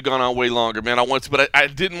conversation could have gone on way longer, man. I wanted to, but I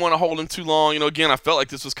didn't want to hold him too long. You know, again, I felt like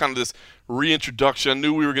this was kind of this reintroduction. I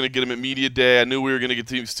knew we were going to get him at Media Day. I knew we were going to get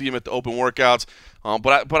to see him at the open workouts.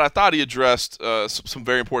 But I thought he addressed some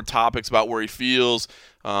very important topics about where he feels,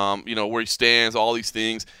 you know, where he stands, all these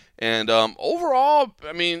things. And overall,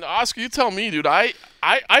 I mean, Oscar, you tell me, dude.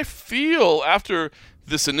 I feel after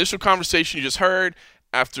this initial conversation you just heard,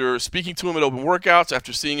 after speaking to him at open workouts,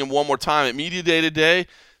 after seeing him one more time at Media Day today,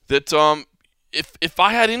 that if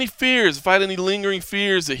I had any fears, if I had any lingering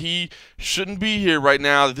fears that he shouldn't be here right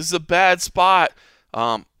now, that this is a bad spot,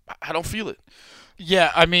 I don't feel it.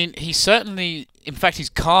 Yeah, I mean, he's certainly, in fact, he's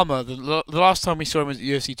calmer. The last time we saw him was at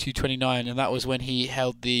UFC 229, and that was when he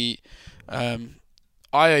held the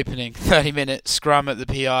eye-opening 30-minute scrum at the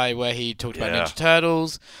PI where he talked about Ninja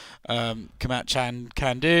Turtles, Kamat Chan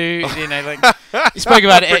Can Do, you know, like he spoke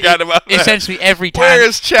about essentially every tangent. Where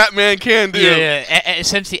is Chatman Can Do? Yeah,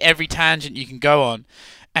 essentially every tangent you can go on,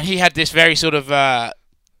 and he had this very sort of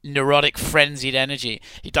neurotic, frenzied energy.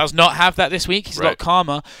 He does not have that this week. He's a lot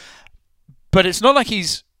calmer, but it's not like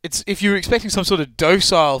he's. It's if you were expecting some sort of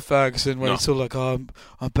docile Ferguson, where he's sort of like, oh,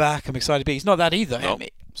 I'm back, I'm excited to be. He's not that either. Nope.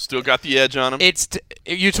 Still got the edge on him.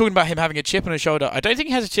 You're talking about him having a chip on his shoulder. I don't think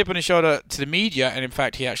he has a chip on his shoulder to the media, and in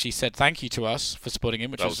fact, he actually said thank you to us for supporting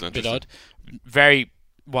him, which was a bit odd. Very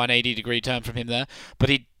 180-degree turn from him there.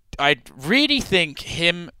 But I really think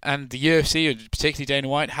him and the UFC, and particularly Dana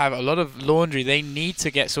White, have a lot of laundry they need to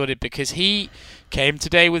get sorted because he came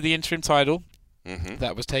today with the interim title. Mm-hmm.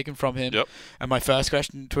 That was taken from him. Yep. And my first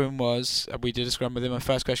question to him was, we did a scrum with him, my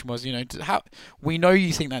first question was, you know, we know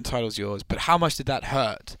you think that title's yours, but how much did that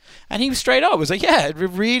hurt? And he was straight up, was like, yeah, it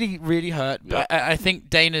really, really hurt. Yep. I think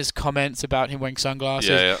Dana's comments about him wearing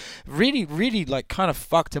sunglasses really, really, like, kind of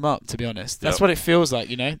fucked him up, to be honest. That's what it feels like,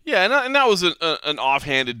 you know? Yeah, and that was an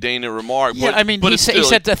offhanded Dana remark. Yeah, I mean, he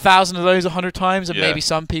said 1,000 of those 100 times, and maybe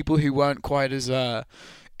some people who weren't quite as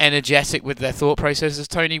energetic with their thought processes,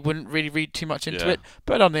 Tony wouldn't really read too much into it.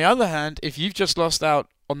 But on the other hand, if you've just lost out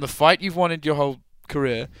on the fight you've wanted your whole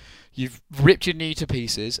career, you've ripped your knee to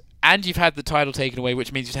pieces, and you've had the title taken away,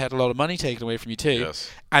 which means you've had a lot of money taken away from you too,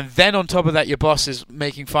 and then on top of that your boss is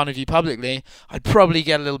making fun of you publicly, I'd probably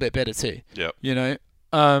get a little bit bitter too. You know?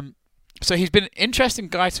 So he's been an interesting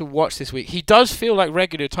guy to watch this week. He does feel like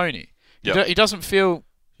regular Tony. He doesn't feel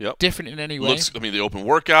different in any way. The open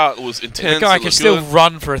workout was intense. The guy can still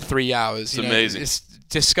run for 3 hours. It's amazing. It's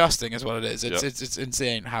disgusting, is what it is. It's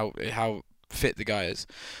insane how fit the guy is.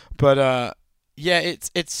 But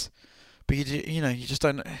it's. But you just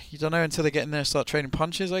don't know until they get in there and start trading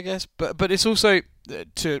punches, I guess. But it's also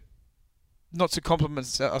not to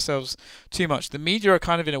compliment ourselves too much. The media are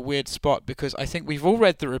kind of in a weird spot because I think we've all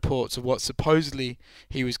read the reports of what supposedly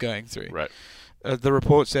he was going through. Right. The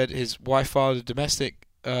report said his wife filed a domestic.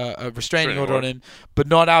 A restraining order on him, but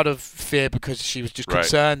not out of fear because she was just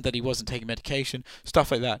concerned that he wasn't taking medication,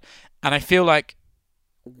 stuff like that. And I feel like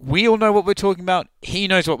we all know what we're talking about. He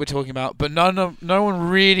knows what we're talking about, but no one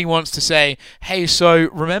really wants to say, "Hey, so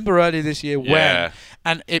remember earlier this year when?"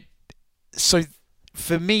 And so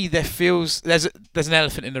for me, there's an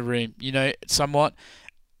elephant in the room, you know, somewhat.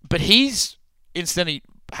 But he's incidentally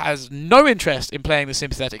has no interest in playing the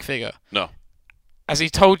sympathetic figure. No. As he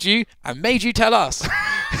told you and made you tell us.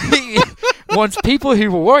 He wants people who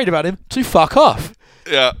were worried about him to fuck off.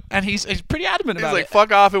 Yeah. And he's pretty adamant about it. He's like,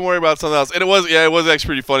 fuck off and worry about something else. And it was actually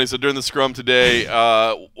pretty funny. So during the scrum today,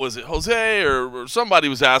 was it Jose or somebody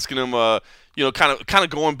was asking him, kind of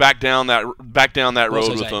going back down that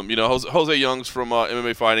road with him. You know, Jose Young's from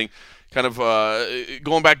MMA fighting, kind of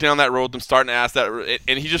going back down that road with him, starting to ask that.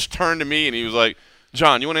 And he just turned to me and he was like,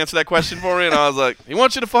 John, you want to answer that question for me? And I was like, he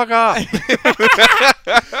wants you to fuck off.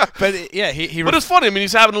 But yeah, but it's funny. I mean,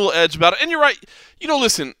 he's having a little edge about it. And you're right.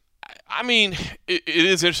 Listen, I mean, it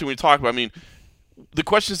is interesting when you talk about, I mean, the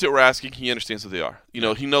questions that we're asking, he understands what they are.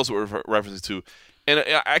 He knows what we're referencing to. And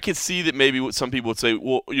I could see that maybe what some people would say,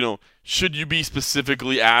 well, should you be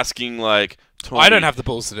specifically asking, like, Tony? I don't have the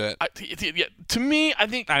balls to do it. To me, I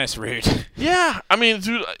think... And it's rude. Yeah. I mean,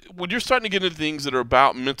 dude, when you're starting to get into things that are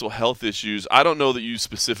about mental health issues, I don't know that you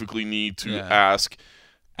specifically need to ask,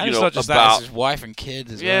 and it's not just about... that, it's his wife and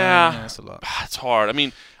kids as well. Yeah. That's a lot. It's hard. I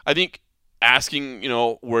mean, I think asking,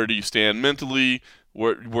 where do you stand mentally?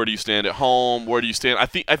 Where do you stand at home? Where do you stand? I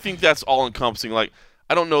think that's all encompassing. Like,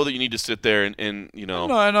 I don't know that you need to sit there and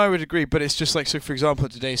No, and I would agree, but it's just like, so for example,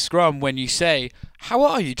 at today's scrum, when you say, "How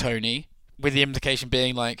are you, Tony?" with the implication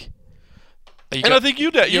being like, I think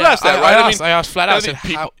you did. You asked that, right? I asked flat out, I said,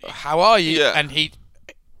 how are you? Yeah. And he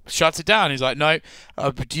shuts it down. He's like, no,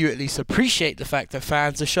 but do you at least appreciate the fact that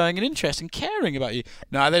fans are showing an interest and caring about you?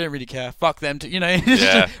 No, they don't really care. Fuck them.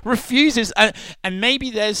 Refuses. And maybe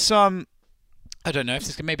there's some... I don't know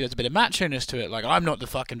if maybe there's a bit of macho-ness to it. Like, I'm not the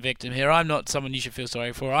fucking victim here. I'm not someone you should feel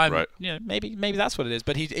sorry for. I'm, maybe maybe that's what it is.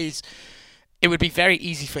 But it would be very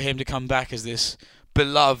easy for him to come back as this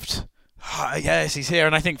beloved. Yes, he's here,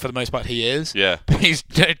 and I think for the most part he is. Yeah, but he's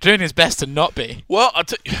doing his best to not be. Well,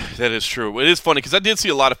 that is true. It is funny because I did see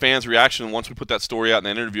a lot of fans' reaction once we put that story out and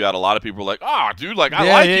that interview out. A lot of people were like, "Oh, dude, like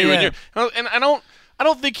I like you," and I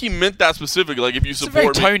don't think he meant that specifically. Like, if you support me.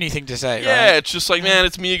 It's a very Tony thing to say, yeah, right? It's just like, man,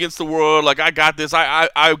 it's me against the world. Like, I got this.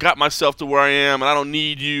 I got myself to where I am, and I don't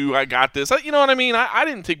need you. I got this. You know what I mean? I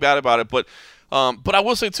didn't think bad about it, but I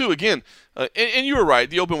will say, too, again, and you were right,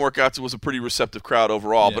 the open workouts was a pretty receptive crowd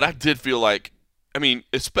overall, but I did feel like, I mean,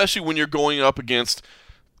 especially when you're going up against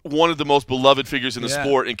one of the most beloved figures in the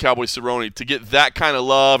sport in Cowboy Cerrone, to get that kind of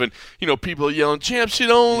love, and, people yelling, champ shit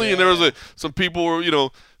only, and there was some people were,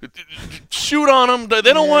 shoot on them,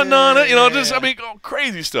 they don't want none, I mean,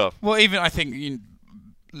 crazy stuff. Well, even I think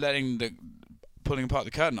pulling apart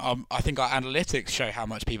the curtain, I think our analytics show how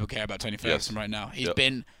much people care about Tony Ferguson right now. He's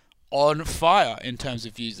been on fire in terms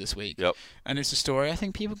of views this week. Yep. And it's a story I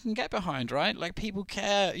think people can get behind, right? Like, people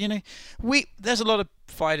care. There's a lot of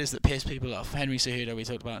fighters that piss people off. Henry Cejudo, we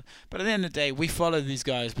talked about. But at the end of the day, we follow these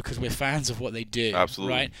guys because we're fans of what they do.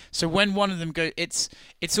 Absolutely. Right? So when one of them goes,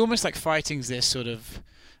 it's almost like fighting's this sort of,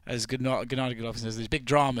 as Gennady Golovkin says, this big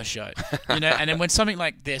drama show, And then when something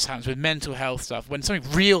like this happens with mental health stuff, when something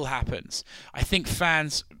real happens, I think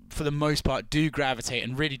fans, for the most part, do gravitate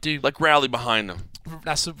and really do rally behind them.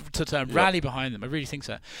 That's the term. Rally behind them. I really think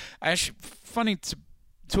so. Actually, funny to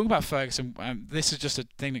talk about Ferguson. This is just a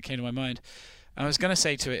thing that came to my mind. I was going to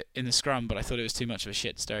say to it in the scrum, but I thought it was too much of a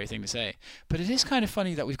shit story thing to say. But it is kind of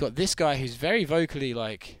funny that we've got this guy who's very vocally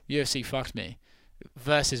like, UFC fucked me,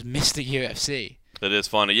 versus Mr. UFC. It is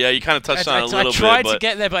funny. Yeah, you kind of touched on it a little bit. I tried to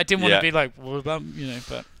get there, but I didn't want to be like, well, but...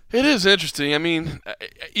 It is interesting. I mean,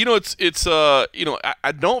 it's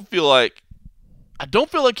I don't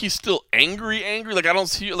feel like he's still angry. Like, I don't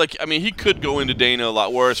see, like, I mean, he could go into Dana a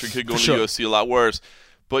lot worse, or he could go into UFC a lot worse.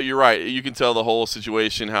 But you're right. You can tell the whole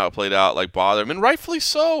situation, how it played out, like, bothered him, and rightfully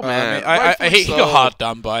so, man. He got hard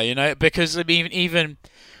done by, because I mean, even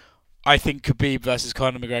I think Khabib versus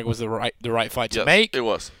Conor McGregor was the right fight to make. It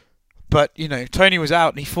was. But Tony was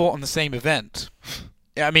out and he fought on the same event.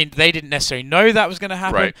 I mean, they didn't necessarily know that was going to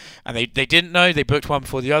happen, and they didn't know. They booked one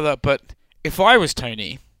before the other. But if I was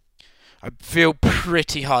Tony, I feel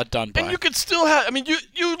pretty hard done by. And you could still have, I mean,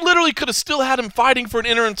 you literally could have still had him fighting for an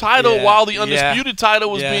interim title while the undisputed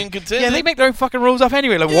title was being contended. Yeah, they make their own fucking rules up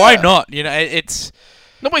anyway. Like, why not? It's...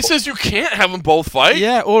 Nobody says you can't have them both fight.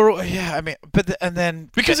 Yeah, I mean, and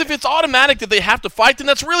then... Because if it's automatic that they have to fight, then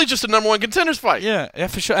that's really just a number one contenders fight. Yeah,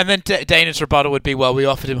 for sure. And then Dana's rebuttal would be, well, we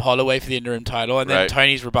offered him Holloway for the interim title, and then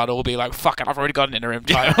Tony's rebuttal will be like, fuck it, I've already got an interim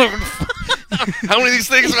title. How many of these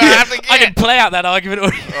things do I have to get? I can play out that argument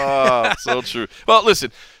already. Oh, so true. Well,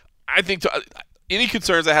 listen, I think any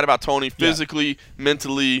concerns I had about Tony, physically,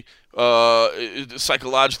 mentally,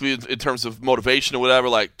 psychologically, in terms of motivation or whatever,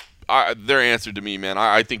 like, they're answered to me, man.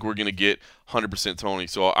 I think we're going to get 100% Tony,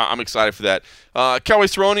 so I'm excited for that. Cowboy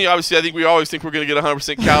Cerrone, obviously, I think we always think we're going to get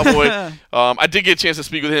 100% Cowboy. I did get a chance to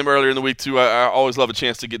speak with him earlier in the week, too. I always love a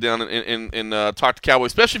chance to get down and talk to Cowboy,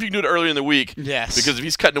 especially if you can do it earlier in the week. Yes. Because if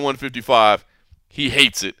he's cutting to 155, he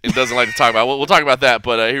hates it and doesn't like to talk about it. We'll talk about that,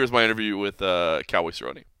 but here's my interview with Cowboy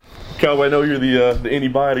Cerrone. Cowboy, I know you're the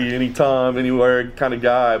anybody, anytime, anywhere kind of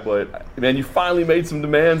guy, but, man, you finally made some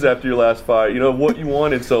demands after your last fight, what you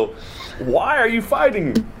wanted. So why are you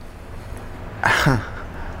fighting?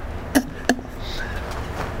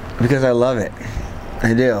 Because I love it.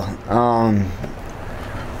 I do.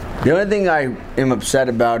 The only thing I am upset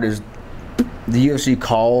about is the UFC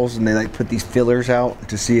calls and they like put these fillers out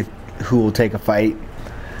to see who will take a fight.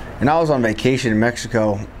 And I was on vacation in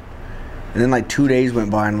Mexico, and then like 2 days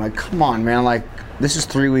went by, and I'm like, come on, man, like this is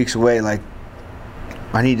 3 weeks away. Like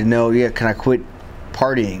I need to know, yeah, can I quit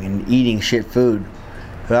partying and eating shit food?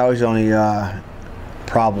 That was the only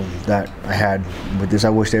problem that I had with this. I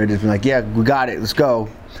wish they would just been like, yeah, we got it, let's go.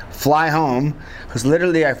 Fly home, because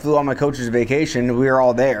literally I flew on my coach's vacation. We were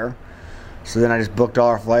all there. So then I just booked all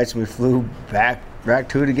our flights and we flew back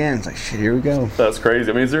to it again. It's like, shit, here we go. That's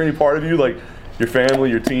crazy. I mean, is there any part of you, like your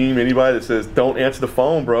family, your team, anybody that says, don't answer the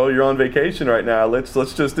phone, bro, you're on vacation right now, let's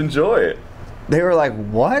just enjoy it? They were like,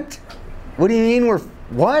 what? What do you mean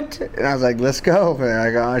what? And I was like, let's go. And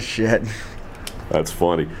they're like, oh shit. That's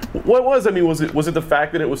funny. What was, I mean, was it the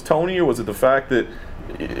fact that it was Tony, or was it the fact that,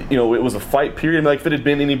 you know, it was a fight period? I mean, like, if it had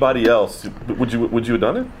been anybody else, would you have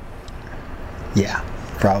done it? Yeah,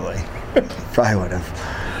 probably. Probably would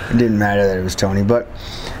have. It didn't matter that it was Tony, but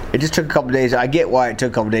it just took a couple days. I get why it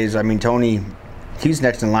took a couple days. I mean, Tony, he's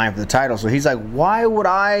next in line for the title, so he's like, why would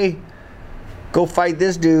I go fight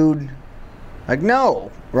this dude? Like,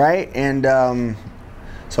 no, right? And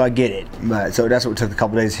so I get it. But so that's what took a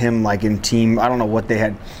couple days. Him, like, in team, I don't know what they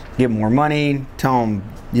had. Give him more money, tell him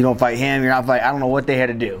you don't fight him, you're not fighting. I don't know what they had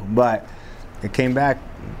to do, but it came back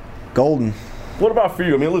golden. What about for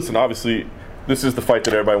you? I mean, listen, obviously, this is the fight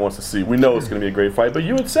that everybody wants to see. We know it's going to be a great fight, but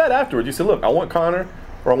you had said afterwards, you said, look, I want Conor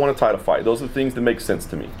or I want a title fight. Those are the things that make sense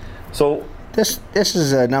to me. So this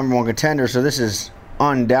is a #1 contender, so this is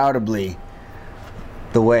undoubtedly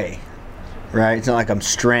the way, right? It's not like I'm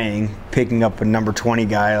straying, picking up a number 20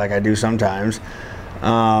 guy like I do sometimes.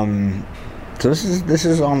 So this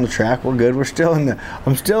is on the track. We're good. We're still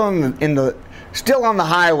I'm still still on the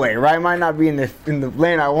highway, right? Might not be in the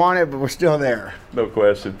lane I wanted, but we're still there. No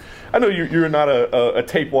question. I know you're not a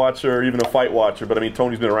tape watcher or even a fight watcher, but I mean,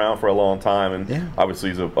 Tony's been around for a long time, and obviously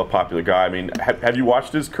he's a popular guy. I mean, have you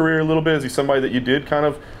watched his career a little bit? Is he somebody that you did kind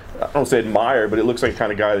of, I don't say admire, but it looks like the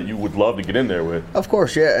kind of guy that you would love to get in there with? Of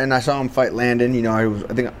course, yeah. And I saw him fight Landon. You know,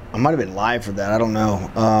 I think I might have been live for that. I don't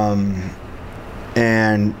know.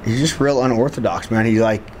 And he's just real unorthodox, man. He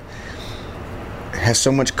like has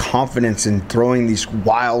so much confidence in throwing these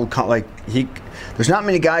wild, there's not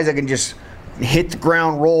many guys that can just hit the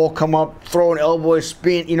ground, roll, come up, throw an elbow,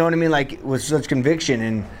 spin, you know what I mean? Like, with such conviction.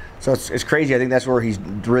 And so it's crazy. I think that's where he's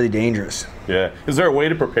really dangerous. Yeah. Is there a way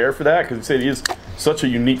to prepare for that? Because you said he is such a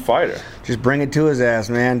unique fighter. Just bring it to his ass,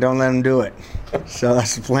 man. Don't let him do it. So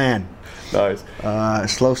that's the plan. Nice.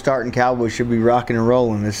 Slow starting Cowboys should be rocking and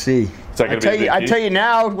rolling. Let's see. I tell you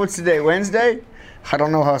now, what's today, Wednesday? I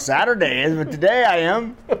don't know how Saturday is, but today I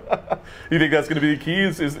am. You think that's going to be the key?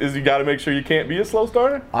 Is you got to make sure you can't be a slow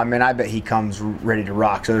starter? I mean, I bet he comes ready to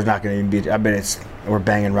rock, so there's not going to even be. I bet we're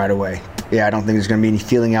banging right away. Yeah, I don't think there's going to be any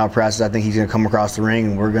feeling out process. I think he's going to come across the ring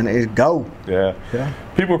and we're going to go. Yeah.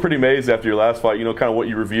 People were pretty amazed after your last fight. You know, kind of what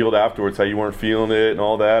you revealed afterwards, how you weren't feeling it and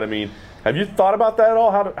all that. I mean, have you thought about that at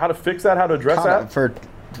all? How to fix that? How to address that? For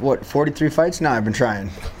what, 43 fights? No, I've been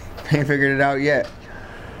trying. Ain't figured it out yet.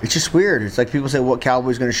 It's just weird. It's like people say, what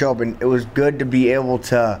Cowboy's going to show up? And it was good to be able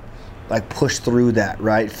to, like, push through that,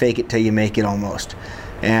 right? Fake it till you make it almost.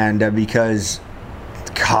 And because,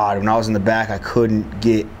 God, when I was in the back, I couldn't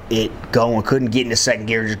get it going. Couldn't get into second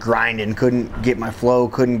gear, just grinding. Couldn't get my flow.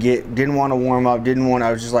 Didn't want to warm up.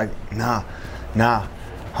 I was just like, nah. I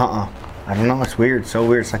don't know. It's weird. So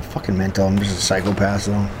weird. It's like fucking mental. I'm just a psychopath,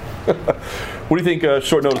 so. What do you think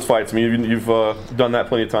short notice fights? I mean, you've done that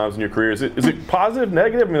plenty of times in your career. Is it positive,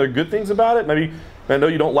 negative? I mean, are there good things about it? Maybe, I know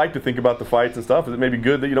you don't like to think about the fights and stuff. Is it maybe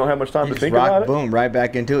good that you don't have much time to think about it? Boom, right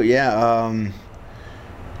back into it. Yeah,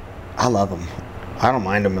 I love them. I don't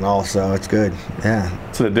mind them at all, so it's good. Yeah.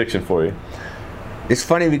 It's an addiction for you. It's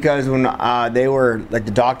funny because when they were, like,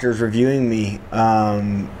 the doctors reviewing me,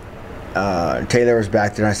 Taylor was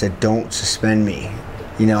back there and I said, don't suspend me.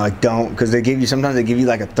 You know, like, don't, because sometimes they give you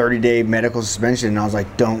like a 30-day medical suspension, and I was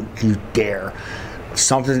like, don't you dare.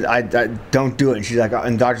 Something, I don't do it. And she's like,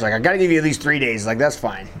 and the doctor's like, I got to give you at least 3 days. Like, that's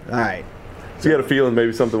fine. All right. So you had a feeling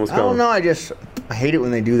maybe something was coming. I don't know. I hate it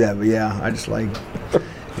when they do that, but yeah, I just like,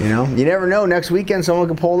 you know, you never know. Next weekend someone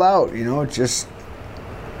could pull out. You know, it's just,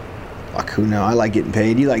 fuck, who knows? I like getting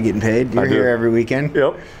paid. You like getting paid. You're here every weekend.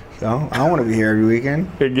 Yep. So I want to be here every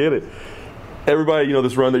weekend. I get it. Everybody, you know,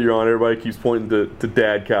 this run that you're on, everybody keeps pointing to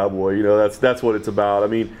Dad Cowboy. You know, that's what it's about. I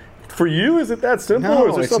mean, for you, is it that simple? No, or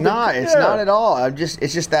is there it's something? not. It's not at all.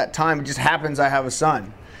 It's just that time. It just happens I have a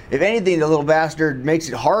son. If anything, the little bastard makes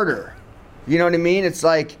it harder. You know what I mean? It's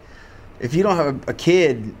like, if you don't have a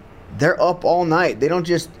kid, they're up all night. They don't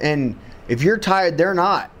just, and if you're tired, they're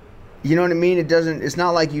not. You know what I mean? It's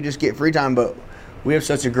not like you just get free time, but we have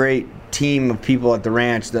such a great team of people at the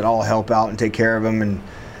ranch that all help out and take care of them, and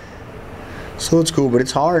so it's cool, but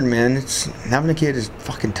it's hard, man. Having a kid is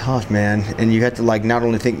fucking tough, man. And you have to like not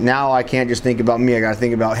only think, now I can't just think about me, I gotta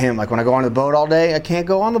think about him. Like when I go on the boat all day, I can't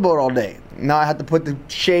go on the boat all day. Now I have to put the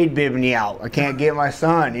shade bibney out. I can't get my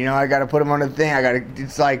son, you know, I gotta put him on the thing.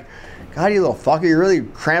 It's like, God, you little fucker, you're really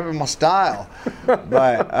cramping my style.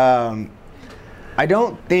 But I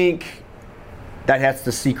don't think that's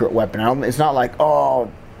the secret weapon. It's not like,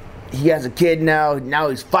 oh, he has a kid now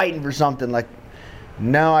he's fighting for something. Like,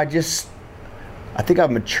 no, I think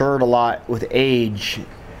I've matured a lot with age,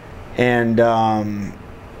 and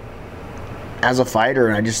as a fighter,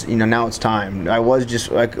 and I just, now it's time. I was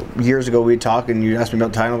just, like, years ago we'd talk, and you'd ask me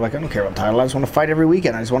about the title. I'm like, I don't care about the title. I just want to fight every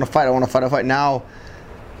weekend. I just want to fight. I want to fight. Now,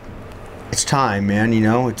 it's time, man.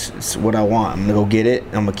 It's what I want. I'm going to go get it.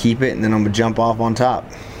 I'm going to keep it, and then I'm going to jump off on top.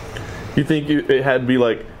 You think it had to be,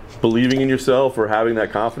 like, believing in yourself or having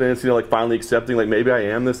that confidence, like finally accepting, like, maybe I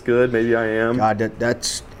am this good, maybe I am? God,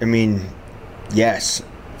 yes,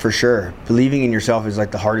 for sure. Believing in yourself is like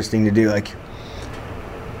the hardest thing to do. Like,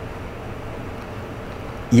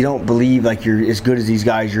 you don't believe like you're as good as these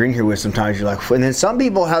guys you're in here with. Sometimes you're like, and then some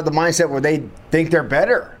people have the mindset where they think they're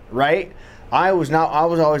better, right? I was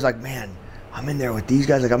always like, man, I'm in there with these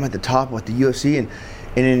guys. Like, I'm at the top with the UFC, and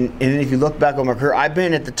if you look back on my career, I've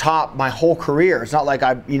been at the top my whole career. It's not like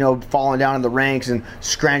I've fallen down in the ranks and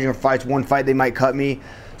scrounging for fights. One fight they might cut me.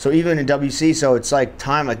 So even in WC, so it's like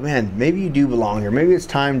time, like, man, maybe you do belong here. Maybe it's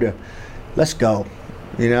time to, let's go,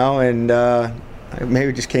 and maybe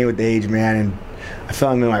it just came with the age, man. And I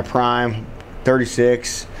felt I'm in my prime,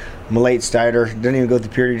 36. I'm a late starter. Didn't even go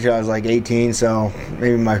through puberty until I was like 18, so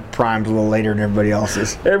maybe my prime's a little later than everybody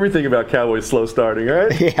else's. Everything about Cowboys slow starting,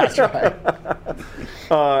 right? Yeah, that's right.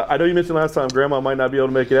 I know you mentioned last time Grandma might not be able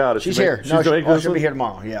to make it out. She's here. She'll be here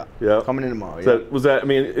tomorrow. Yeah. Coming in tomorrow. Yeah.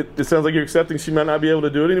 It sounds like you're accepting she might not be able to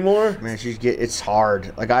do it anymore? Man, it's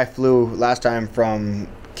hard. Like, I flew last time from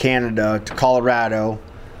Canada to Colorado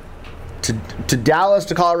to Dallas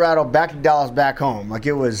to Colorado, back to Dallas, back home. Like,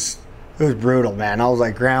 it was brutal, man. I was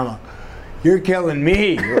like, Grandma, you're killing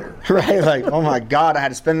me. Right? Like, oh my God, I had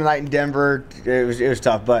to spend the night in Denver. It was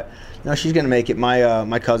tough, but no, she's gonna make it.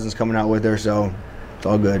 My cousin's coming out with her, so it's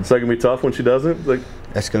all good. Is that gonna be tough when she doesn't? Like,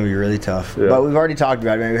 that's gonna be really tough. Yeah. But we've already talked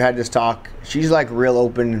about it, man. We had this talk. She's like real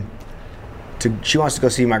open to. She wants to go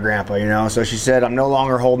see my grandpa, So she said, I'm no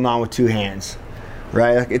longer holding on with two hands.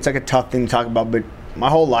 Right? It's like a tough thing to talk about, but my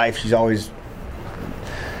whole life she's always.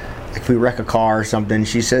 If we wreck a car or something,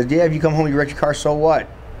 she says, yeah, if you come home and you wreck your car, so what?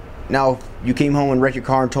 Now, if you came home and wrecked your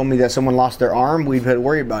car and told me that someone lost their arm, we'd had to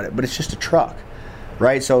worry about it. But it's just a truck,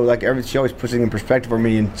 right? So, like, she always puts it in perspective for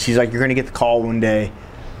me. And she's like, you're going to get the call one day,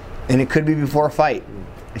 and it could be before a fight.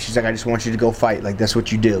 And she's like, I just want you to go fight. Like, that's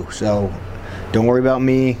what you do. So, don't worry about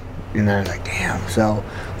me. And I was like, damn. So,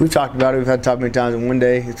 we've talked about it. We've had to talk many times. And one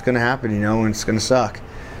day, it's going to happen, and it's going to suck.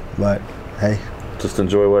 But, hey. Just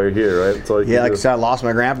enjoy while you're here, right? That's all you can do. Like I said, I lost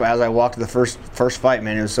my grandpa as I walked to the first fight,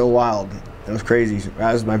 man. It was so wild. It was crazy.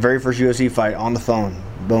 That was my very first UFC fight on the phone.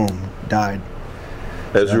 Boom. Died.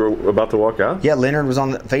 As you were about to walk out? Yeah, Leonard was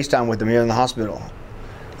on the FaceTime with him here in the hospital.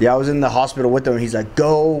 Yeah, I was in the hospital with him, and he's like,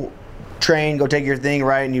 go train, go take your thing,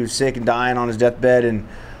 right? And he was sick and dying on his deathbed, and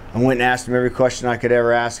I went and asked him every question I could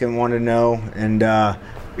ever ask him, wanted to know, and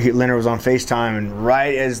Leonard was on FaceTime, and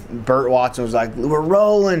right as Burt Watson was like, we're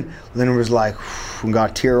rolling, Leonard was like, and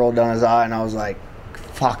got a tear rolled down his eye, and I was like,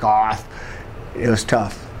 fuck off. It was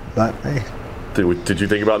tough, but hey. Did you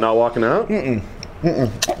think about not walking out?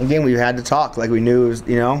 Again, we had to talk like we knew it was,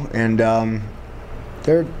 and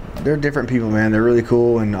they're different people, man. They're really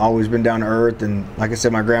cool and always been down to earth, and like I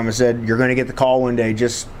said, my grandma said, you're going to get the call one day,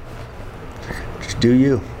 just do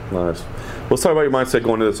you. Nice. Let's talk about your mindset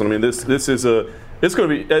going into this one. I mean, this is it's going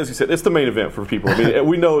to be, as you said, it's the main event for people. I mean,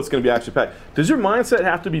 we know it's going to be action-packed. Does your mindset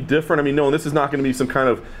have to be different? I mean, knowing this is not going to be some kind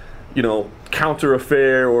of, counter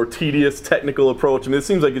affair or tedious technical approach. I mean, it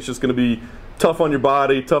seems like it's just going to be tough on your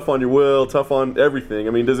body, tough on your will, tough on everything.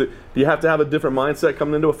 I mean, do you have to have a different mindset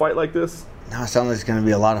coming into a fight like this? No, it sounds like it's going to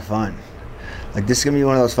be a lot of fun. Like, this is going to be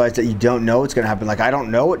one of those fights that you don't know what's going to happen. Like, I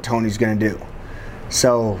don't know what Tony's going to do.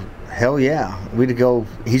 So, hell yeah.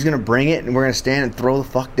 He's going to bring it, and we're going to stand and throw the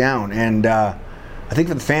fuck down. And I think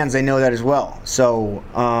for the fans, they know that as well. So,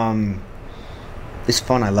 it's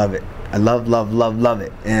fun. I love it. I love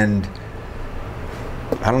it. And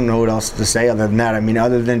I don't know what else to say other than that. I mean,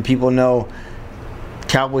 other than people know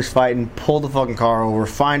Cowboys fighting, pull the fucking car over,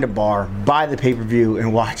 find a bar, buy the pay-per-view,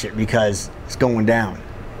 and watch it because it's going down.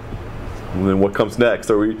 And then what comes next?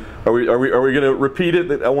 Are we going to repeat it?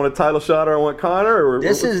 That I want a title shot or I want Conor? Or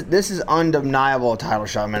this is undeniable title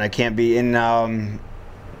shot, man. I can't be in.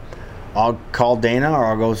 I'll call Dana or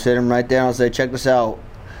I'll go sit him right there and I'll say, check this out.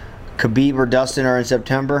 Khabib or Dustin are in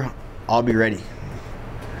September. I'll be ready.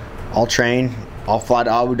 I'll train. I'll fly to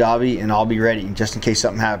Abu Dhabi and I'll be ready just in case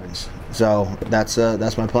something happens. So that's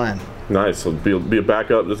my plan. Nice. So be a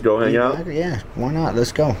backup. Just go hang out. Yeah. Why not?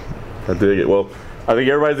 Let's go. I dig it. Well, I think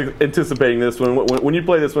everybody's anticipating this one. When you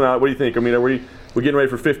play this one out, what do you think? I mean, are we getting ready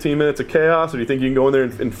for 15 minutes of chaos, or do you think you can go in there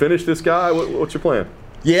and finish this guy? What's your plan?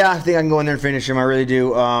 Yeah, I think I can go in there and finish him. I really do.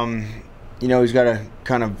 He's got a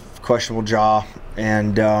kind of questionable jaw,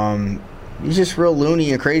 and he's just real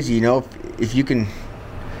loony and crazy. If you can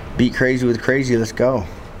beat crazy with crazy, let's go.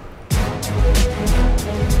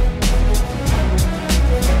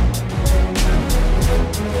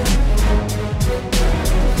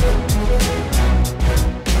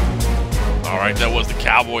 That was the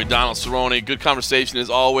Cowboy, Donald Cerrone. Good conversation as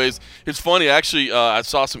always. It's funny, actually. I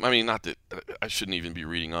saw some. I mean, not that I shouldn't even be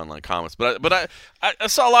reading online comments, but I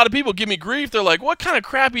saw a lot of people give me grief. They're like, "What kind of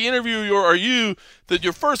crappy interviewer are you? That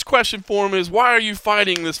your first question for him is, why are you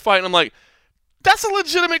fighting this fight?" And I'm like, that's a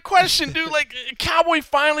legitimate question, dude. Like, Cowboy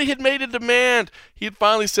finally had made a demand. He had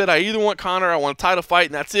finally said, I either want Conor, I want a title fight,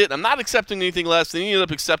 and that's it. I'm not accepting anything less. And he ended up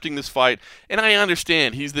accepting this fight. And I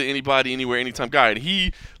understand he's the anybody, anywhere, anytime guy. And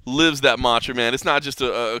he lives that mantra, man. It's not just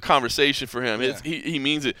a conversation for him. Yeah. He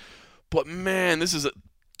means it. But, man, this is a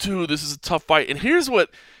tough fight. And here's what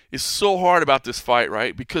is so hard about this fight,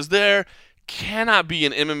 right? Because there cannot be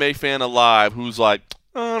an MMA fan alive who's like,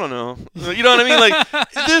 I don't know. You know what I mean?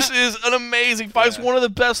 Like, this is an amazing fight. It's one of the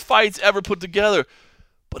best fights ever put together.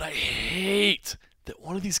 But I hate that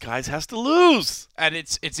one of these guys has to lose. And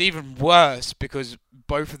it's even worse because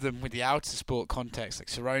both of them with the outer sport context, like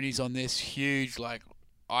Cerrone's on this huge, like,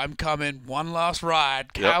 I'm coming, one last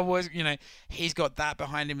ride. Cowboys, he's got that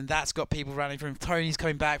behind him, and that's got people running for him. Tony's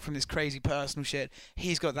coming back from this crazy personal shit.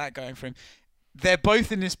 He's got that going for him. They're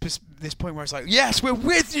both in this point where it's like, yes, we're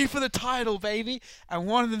with you for the title, baby, and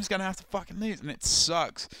one of them's gonna have to fucking lose, and it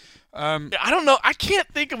sucks. I don't know. I can't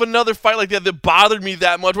think of another fight like that bothered me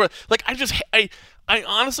that much. Like, I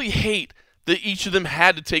honestly hate that each of them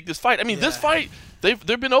had to take this fight. I mean, this fight, they've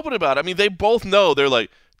been open about it. I mean, they both know. They're like,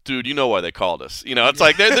 dude, you know why they called us. It's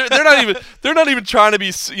like they're not even trying to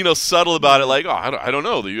be subtle about it. Like, oh, I don't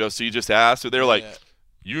know. The UFC just asked, or they're like,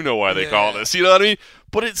 you know why they called us. You know what I mean?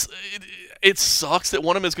 But it sucks that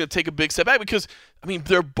one of them is going to take a big step back because, I mean,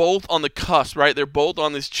 they're both on the cusp, right? They're both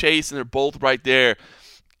on this chase, and they're both right there,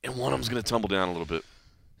 and one of them's going to tumble down a little bit.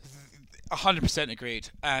 100% agreed.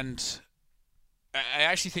 And I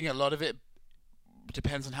actually think a lot of it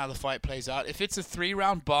depends on how the fight plays out. If it's a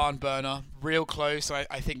 3-round barn burner, real close, I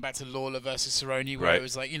think back to Lawler versus Cerrone, where it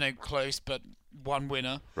was like, close, but one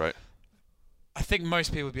winner. Right. I think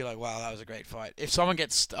most people would be like, wow, that was a great fight. If someone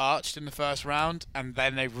gets starched in the first round and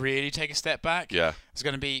then they really take a step back, it's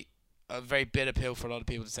going to be a very bitter pill for a lot of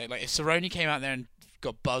people to take. Like, if Cerrone came out there and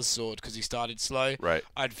got buzzsawed because he started slow,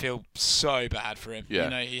 I'd feel so bad for him.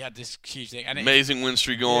 Yeah. He had this huge thing. And amazing win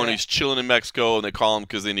streak going. He's chilling in Mexico, and they call him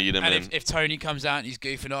because they need him. And if Tony comes out and he's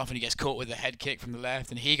goofing off and he gets caught with a head kick from the left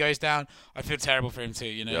and he goes down, I feel terrible for him too.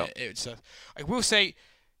 I will say,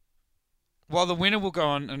 while the winner will go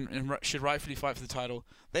on and should rightfully fight for the title,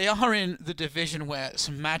 they are in the division where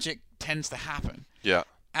some magic tends to happen. Yeah.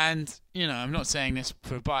 And, I'm not saying this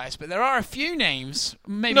for bias, but there are a few names,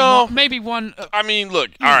 maybe one. I mean, look,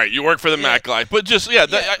 all right, you work for the Mac life, but just,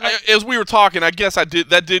 as we were talking, I guess that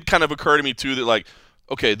did kind of occur to me, too, that, like,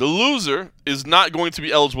 okay, the loser is not going to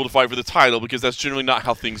be eligible to fight for the title because that's generally not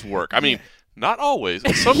how things work. I mean, not always.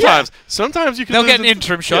 Sometimes you can They'll get an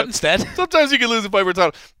interim shot instead. Sometimes you can lose a fight for a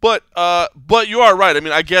title. But you are right. I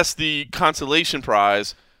mean, I guess the consolation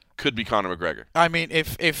prize could be Conor McGregor. I mean,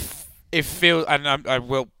 if Phil, and I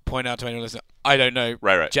will point out to anyone listening, I don't know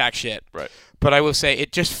jack shit. Right. But I will say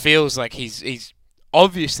it just feels like he's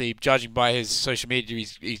obviously, judging by his social media,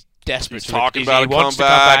 he's desperate. He's talking about a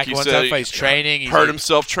comeback. He said he's training. Hurt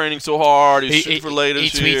himself training so hard. He's shooting for later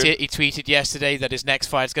this year. He tweeted yesterday that his next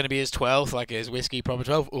fight is going to be his 12th, like his whiskey proper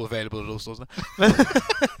 12, all available at all stores.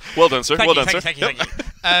 Well done, sir. Thank you.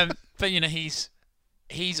 But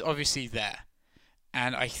he's obviously there,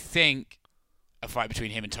 and I think a fight between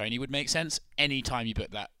him and Tony would make sense anytime you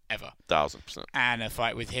put that ever. 1,000%. And a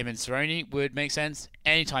fight with him and Cerrone would make sense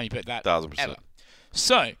anytime you put that 1,000%. ever.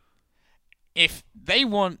 So, if they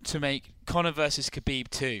want to make Conor versus Khabib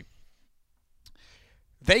 2,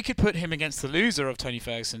 they could put him against the loser of Tony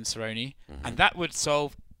Ferguson and Cerrone, and that would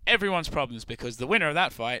solve everyone's problems because the winner of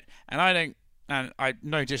that fight, and I and I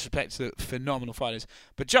no disrespect to phenomenal fighters,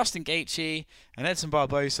 but Justin Gaethje and Edson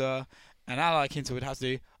Barboza and Al Iaquinta would have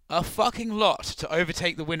to do a fucking lot to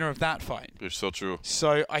overtake the winner of that fight. It's so true.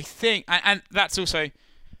 So I think, and that's also...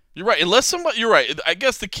 You're right. You're right. I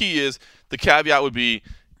guess the key is, the caveat would be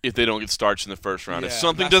if they don't get starched in the first round. If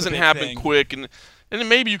something doesn't happen quick, and then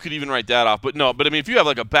maybe you could even write that off. But I mean, if you have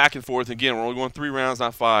like a back and forth, again, we're only going 3 rounds,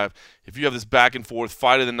 not 5. If you have this back and forth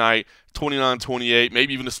fight of the night, 29-28,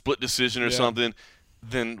 maybe even a split decision or something,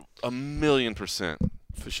 then 1,000,000%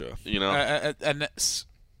 for sure.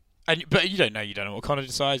 But you don't know what Conor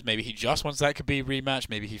decides. Maybe he just wants that could be a rematch.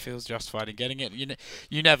 Maybe he feels justified in getting it.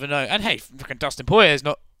 You never know. And hey, fucking Dustin Poirier is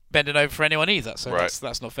not bending over for anyone either, so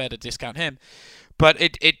that's not fair to discount him. But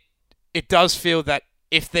it does feel that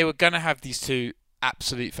if they were going to have these 2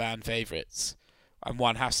 absolute fan favourites, and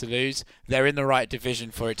one has to lose, they're in the right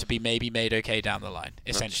division for it to be maybe made okay down the line,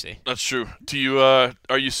 essentially. That's true. Do you are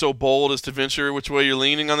you so bold as to venture which way you're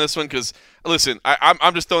leaning on this one? Because, listen,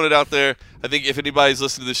 I'm just throwing it out there. I think if anybody's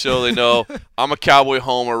listening to the show, they know I'm a Cowboy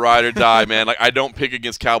homer, ride or die, man. Like, I don't pick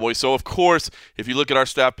against Cowboy. So, of course, if you look at our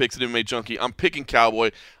staff picks at MMA Junkie, I'm picking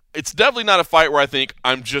Cowboy. It's definitely not a fight where I think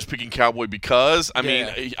I'm just picking Cowboy because, I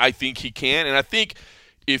mean, I think he can. And I think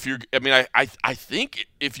if you're – I mean, I think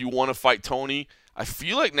if you want to fight Tony – I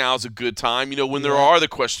feel like now is a good time, when there are the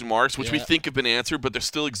question marks, which we think have been answered, but they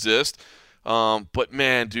still exist. But,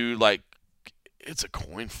 man, dude, like, it's a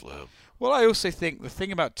coin flip. Well, I also think the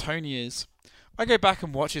thing about Tony is I go back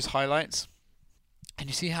and watch his highlights, and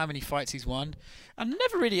you see how many fights he's won. I'm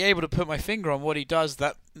never really able to put my finger on what he does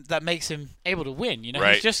that makes him able to win.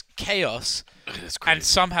 He's just chaos and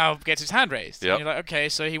somehow gets his hand raised. Yep. And you're like, okay,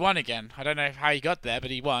 so he won again. I don't know how he got there,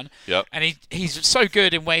 but he won. Yep. And he's so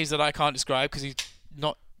good in ways that I can't describe because he's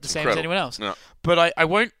not the same as anyone else. No. But I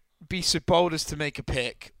won't be so bold as to make a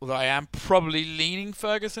pick, although I am probably leaning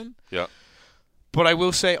Ferguson. Yeah. But I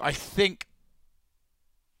will say I think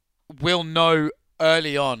we'll know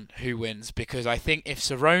early on who wins, because I think if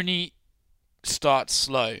Cerrone starts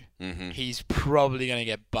slow, he's probably going to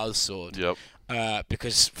get buzzsawed. Yep.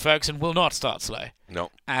 Because Ferguson will not start slow.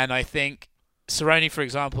 No. And I think Cerrone, for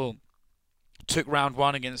example, took round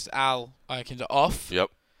 1 against Al Iaquinta off.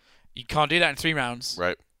 Yep. You can't do that in 3 rounds.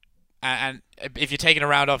 Right. And if you're taking a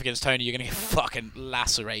round off against Tony, you're going to get fucking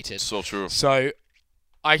lacerated. So true. So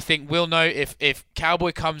I think we'll know if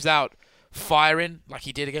Cowboy comes out firing like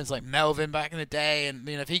he did against like Melvin back in the day, and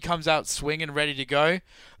if he comes out swinging ready to go,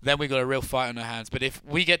 then we got a real fight on our hands. But if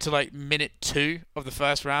we get to like minute 2 of the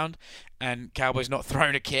first round and Cowboy's not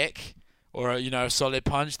throwing a kick or a solid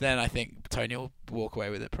punch, then I think Tony will walk away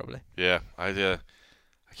with it probably. Yeah, I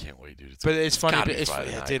can't wait, dude. It's funny,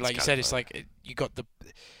 but like you said, it's like you got the.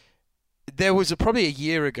 There was probably a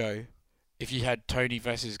year ago, if you had Tony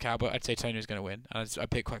versus Cowboy, I'd say Tony was going to win, and I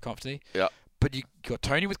picked quite confidently. Yeah. But you got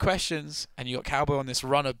Tony with questions, and you got Cowboy on this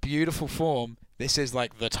run of beautiful form. This is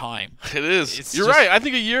like the time. It is. You're right. I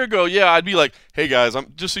think a year ago, I'd be like, "Hey guys,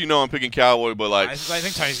 I'm just so you know, I'm picking Cowboy," but like, I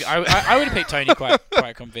think Tony's. I would have picked Tony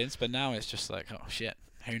quite convinced, but now it's just like, oh shit.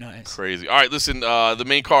 Who knows? Crazy. All right, listen, the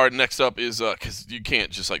main card next up is, because you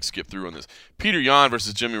can't just, skip through on this, Peter Yan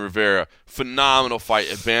versus Jimmy Rivera. Phenomenal fight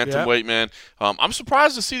at bantamweight, man. I'm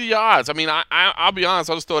surprised to see the odds. I mean, I'll be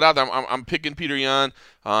honest. I'll just throw it out there. I'm picking Peter Yan,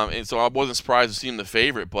 and so I wasn't surprised to see him the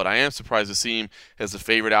favorite, but I am surprised to see him as the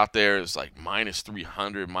favorite out there. It's like minus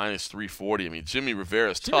 300, minus 340. I mean, Jimmy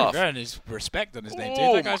Rivera's tough. Jimmy Rivera has respect on his name,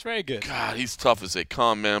 dude. That guy's very good. God, he's tough as they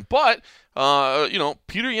come, man. But,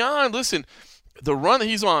 Peter Yan, listen, the run that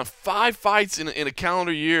he's on, 5 fights in a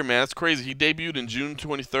calendar year, man, that's crazy. He debuted in June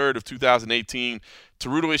 23rd of 2018.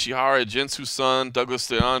 Teruto Ishihara, Jinsu Sun, Douglas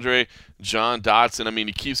DeAndre, John Dodson. I mean,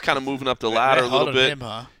 he keeps kind of moving up the ladder a little bit. Him,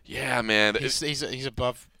 huh? Yeah, man. He's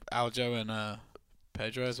above Aljo and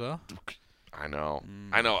Pedro as well. I know.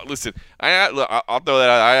 Listen, I'll throw that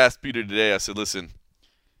out. I asked Peter today. I said, listen,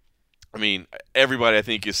 I mean, everybody I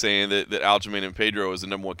think is saying that Aljamain and Pedro is the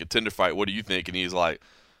number 1 contender fight. What do you think? And he's like,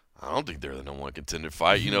 I don't think they're the number 1 contender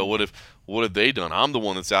fight. What have they done? I'm the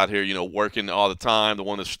one that's out here, working all the time, the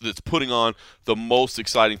one that's putting on the most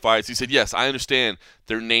exciting fights. He said, yes, I understand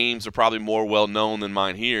their names are probably more well known than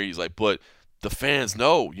mine here. He's like, but the fans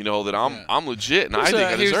know, that I'm legit, and I think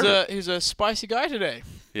I deserve it. He was a spicy guy today.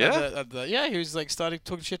 Yeah? He was started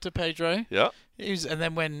talking shit to Pedro. Yeah. And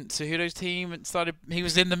then when Cejudo's team started, he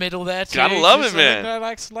was in the middle there too. Gotta love it, man. Guy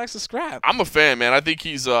likes to scrap. I'm a fan, man. I think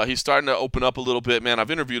he's starting to open up a little bit, man. I've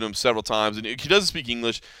interviewed him several times, and he doesn't speak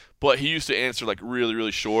English, but he used to answer like really,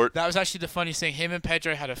 really short. That was actually the funniest thing. Him and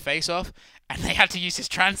Pedro had a face-off, and they had to use his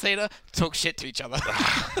translator to talk shit to each other.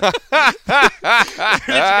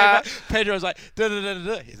 Pedro was like,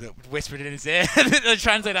 da-da-da-da-da. He whispered in his ear. The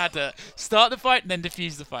translator had to start the fight and then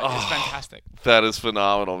defuse the fight. It was fantastic. That is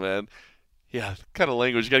phenomenal, man. Yeah, kind of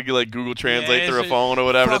language. You got to get like Google Translate through a phone or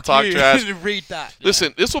whatever to talk trash. Read that.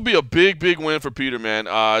 Listen, this will be a big, big win for Peter, man.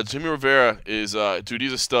 Jimmy Rivera is, dude,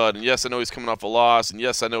 he's a stud. And yes, I know he's coming off a loss. And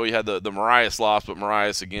yes, I know he had the Marias loss, but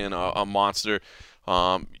Marias, again, a monster.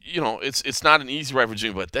 It's not an easy fight for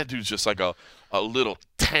Jimmy, but that dude's just like a little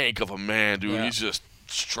tank of a man, dude. Yeah. He's just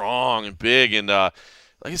strong and big. And like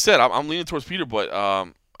I said, I'm leaning towards Peter, but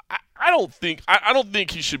I don't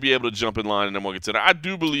think he should be able to jump in line in number one contender. I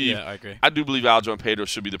do believe. Yeah, I agree. I do believe Aljo and Pedro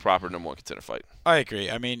should be the proper number one contender fight. I agree.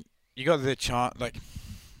 I mean, you got the chance. Like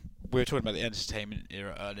we were talking about the entertainment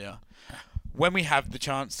era earlier. When we have the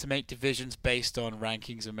chance to make divisions based on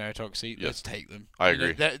rankings and meritocracy, let's take them. I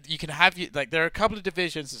agree. You can have there are a couple of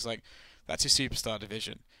divisions. It's like that's your superstar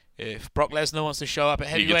division. If Brock Lesnar wants to show up at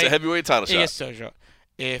heavyweight, he gets a heavyweight title shot. He gets a title shot.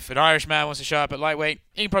 If an Irishman wants to show up at lightweight,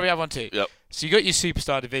 he can probably have one too. Yep. So you got your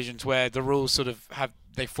superstar divisions where the rules sort of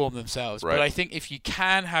they form themselves. Right. But I think if you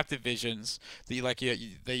can have divisions that you like,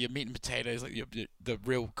 they're your meat and potatoes, like the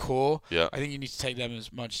real core. Yeah. I think you need to take them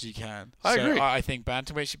as much as you can. I agree. I think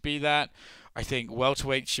bantamweight should be that. I think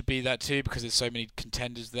welterweight should be that too because there's so many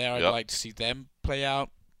contenders there. I'd like to see them play out.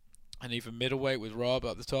 And even middleweight with Rob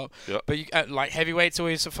at the top. Yep. But like heavyweight's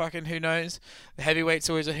always a fucking who knows. The heavyweight's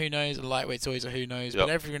always a who knows. And lightweight's always a who knows. Yep.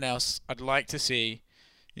 But everyone else, I'd like to see,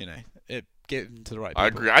 it get to the right people. I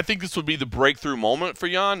agree. I think this would be the breakthrough moment for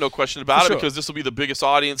Jan, no question about it, because this will be the biggest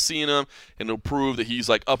audience seeing him, and it'll prove that he's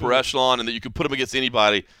like upper echelon and that you can put him against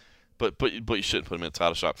anybody. But you shouldn't put him in a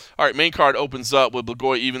title shot. All right, main card opens up with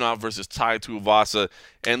Blagoy Ivanov versus Tai Tuivasa.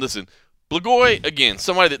 And listen, Blagoy, again,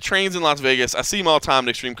 somebody that trains in Las Vegas. I see him all the time in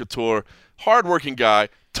Extreme Couture. Hard-working guy,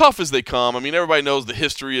 tough as they come. I mean, everybody knows the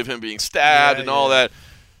history of him being stabbed and all that.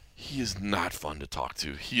 He is not fun to talk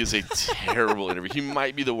to. He is a terrible interview. He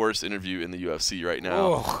might be the worst interview in the UFC right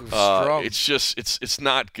now. Strong. It's just, it's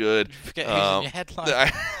not good. You forget who's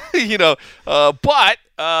in your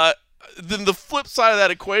headline. Then the flip side of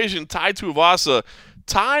that equation, Tai Tuivasa.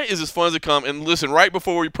 Tai is as fun as it comes. And listen, right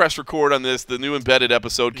before we press record on this, the new Embedded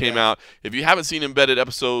episode came out. If you haven't seen Embedded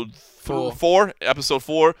episode 4,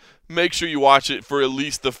 make sure you watch it for at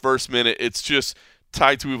least the first minute. It's just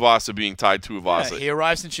Tai Tuivasa being Tai Tuivasa. Yeah, he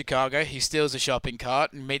arrives in Chicago, he steals a shopping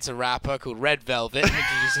cart and meets a rapper called Red Velvet and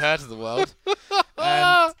introduces her to the world.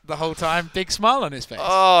 And the whole time, big smile on his face.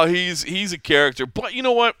 Oh, he's a character. But you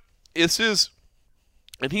know what? It's his,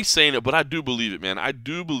 and he's saying it, but I do believe it, man. I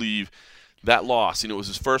do believe that loss, it was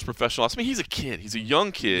his first professional loss. I mean, he's a kid. He's a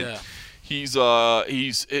young kid. Yeah.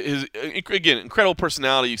 He's again, incredible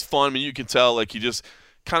personality. He's fun. I mean, you can tell, like, he just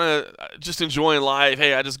kind of just enjoying life.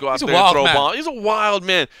 Hey, I just go out there and throw a ball. He's a wild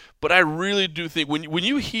man. But I really do think when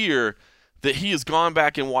you hear that he has gone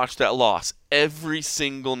back and watched that loss every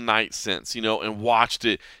single night since, and watched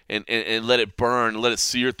it and let it burn and let it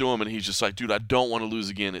sear through him, and he's just like, dude, I don't want to lose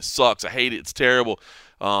again. It sucks. I hate it. It's terrible.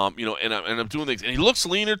 And I'm doing things. And he looks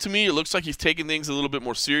leaner to me. It looks like he's taking things a little bit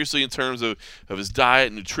more seriously in terms of his diet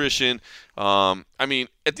and nutrition. I mean,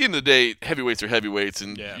 at the end of the day, heavyweights are heavyweights,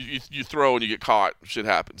 and you throw and you get caught. Shit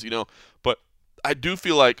happens, But I do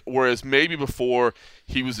feel like, whereas maybe before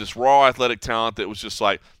he was this raw athletic talent that was just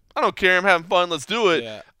like, I don't care, I'm having fun, let's do it.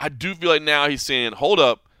 Yeah. I do feel like now he's saying, hold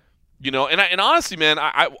up, and honestly, man,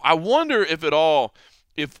 I wonder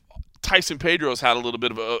if Tyson Pedro's had a little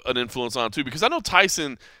bit of an influence on it too, because I know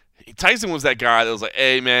Tyson was that guy that was like,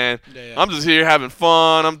 hey man, I'm just here having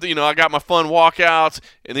fun. I got my fun walkouts,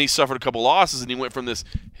 and then he suffered a couple losses, and he went from this,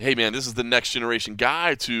 hey man, this is the next generation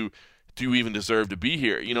guy, to do you even deserve to be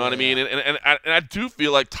here? You know what I mean? And I do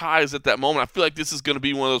feel like Ty is at that moment. I feel like this is going to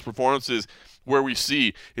be one of those performances where we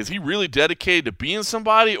see, is he really dedicated to being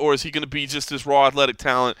somebody, or is he going to be just this raw athletic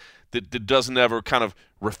talent that doesn't ever kind of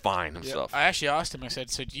refine himself? I actually asked him, I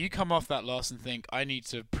said, so do you come off that loss and think, I need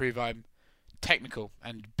to prove I'm technical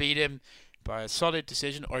and beat him by a solid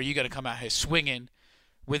decision, or are you going to come out here swinging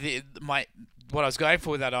with what I was going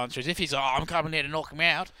for with that answer is, if he's like, I'm coming here to knock him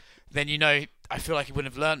out, then I feel like he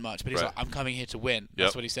wouldn't have learned much, but he's like, I'm coming here to win.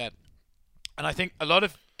 That's what he said. And I think a lot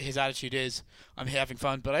of his attitude is, I'm here having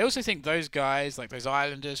fun. But I also think those guys, like those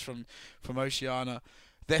Islanders from Oceania,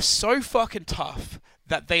 they're so fucking tough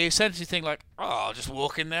that they essentially think like, oh, I'll just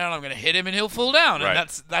walk in there and I'm going to hit him and he'll fall down. Right.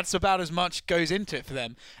 And that's about as much goes into it for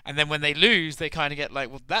them. And then when they lose, they kind of get like,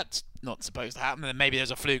 well, that's not supposed to happen. And then maybe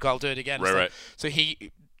there's a fluke, I'll do it again. Right. So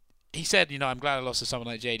he said, I'm glad I lost to someone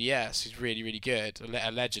like JDS, who's really, really good,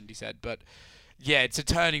 a legend, he said. But yeah, it's a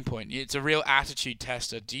turning point. It's a real attitude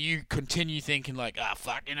tester. Do you continue thinking like,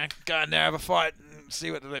 fuck, go in there, have a fight, and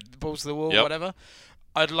see what the balls to the wall, whatever?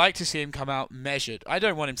 I'd like to see him come out measured. I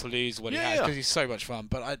don't want him to lose what he has because he's so much fun.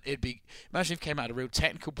 But imagine if he came out a real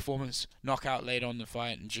technical performance, knockout late on the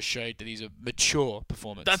fight, and just showed that he's a mature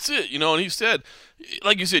performance. That's it, and he said,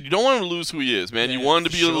 like you said, you don't want him to lose who he is, man. You want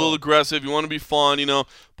him to be a little aggressive. You want him to be fun,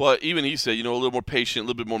 But even he said, a little more patient, a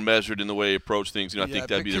little bit more measured in the way he approached things. I think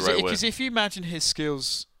that'd be the right way. Because if you imagine his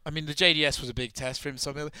skills. I mean, the JDS was a big test for him.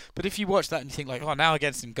 But if you watch that and you think, like, now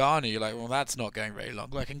against Ngannou, you're like, well, that's not going very long.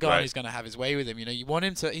 Like, Ngannou's going to have his way with him. You want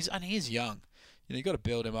him to... He's young. You got to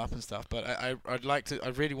build him up and stuff. But I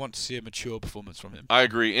really want to see a mature performance from him. I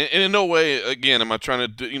agree. And in no way, again, am I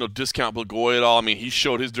trying to, discount Blagoy at all. I mean, he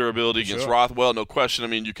showed his durability against Rothwell, no question. I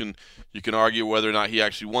mean, you can argue whether or not he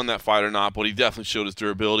actually won that fight or not, but he definitely showed his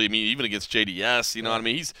durability. I mean, even against JDS, what I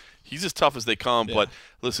mean? He's as tough as they come, but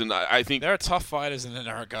listen, I think there are tough fighters, and then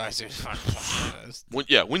there are guys who.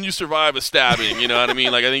 when you survive a stabbing, you know what I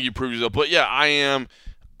mean. Like I think you proved yourself, but I am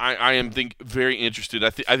very interested.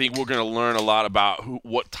 I think we're going to learn a lot about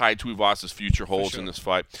what Tai Tuivasa's future holds in this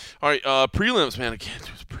fight. All right, prelims, man. Again,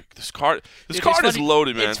 this card is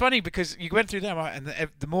loaded, man. It's funny because you went through them,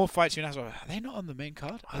 and the more fights you ask, are they not on the main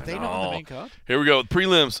card? Are they not on the main card? Here we go.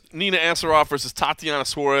 Prelims: Nina Ansaroff versus Tatiana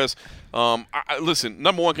Suarez. Listen,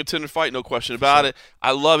 number one contender fight, no question about it.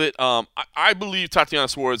 I love it. I believe Tatiana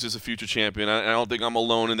Suarez is a future champion. I don't think I'm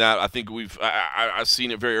alone in that. I think I've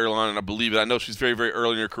seen it very early on, and I believe it. I know she's very, very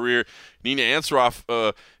early in her career. Nina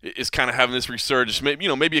Ansaroff is kind of having this resurgence,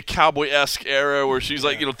 maybe a cowboy-esque era where she's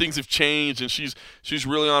like, things have changed and she's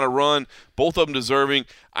really on a run. Both of them deserving.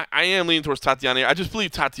 I am leaning towards Tatiana. I just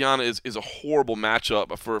believe Tatiana is a horrible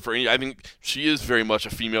matchup for any. I think she is very much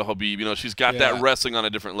a female Khabib. She's got that wrestling on a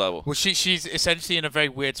different level. Well, she's essentially in a very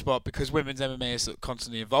weird spot because women's MMA is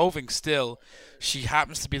constantly evolving. Still, she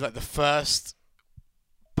happens to be like the first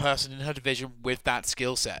person in her division with that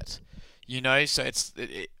skill set. So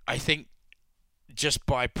I think just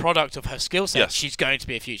by product of her skill set, she's going to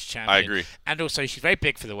be a future champion. I agree. And also, she's very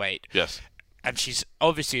big for the weight. Yes. And she's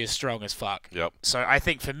obviously as strong as fuck. Yep. So I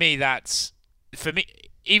think for me,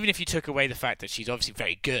 even if you took away the fact that she's obviously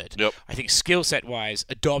very good, I think skill set wise,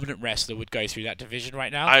 a dominant wrestler would go through that division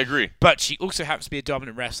right now. I agree. But she also happens to be a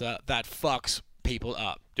dominant wrestler that fucks people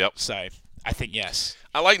up. Yep. So I think yes.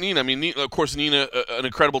 I like Nina. I mean, of course, Nina, an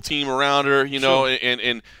incredible team around her,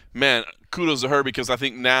 and man, kudos to her because I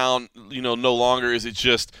think now, no longer is it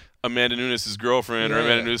just Amanda Nunes' girlfriend or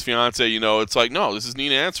Amanda Nunes' fiance. It's like, no, this is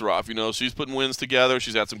Nina Ansaroff. She's putting wins together.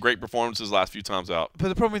 She's had some great performances last few times out. But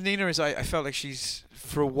the problem with Nina is I felt like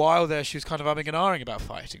for a while there, she was kind of umming and ahhing about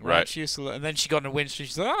fighting, right? She used to, and then she got in a win streak.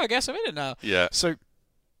 She's like, I guess I'm in it now. Yeah. So,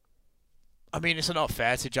 I mean, it's not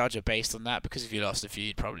fair to judge her based on that because if you lost a few,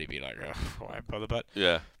 you'd probably be like, why bother? But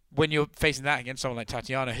when you're facing that against someone like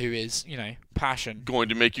Tatiana, who is, passion. Going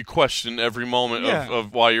to make you question every moment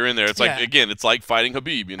of why you're in there. It's like, again, it's like fighting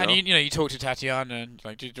Khabib, And, you talk to Tatiana and,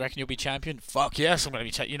 like, do you reckon you'll be champion? Fuck yes, I'm going to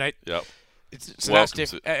be champion, Yep. So that's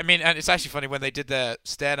different. I mean, and it's actually funny when they did their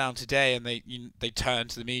stare down today and they turned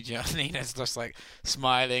to the media and Nina's just, like,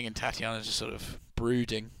 smiling and Tatiana's just sort of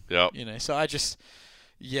brooding. Yep. So I just...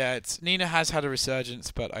 Yeah, Nina has had a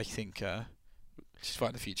resurgence, but I think she's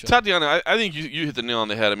fighting the future. Tatiana, I think you hit the nail on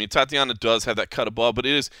the head. I mean, Tatiana does have that cut above, but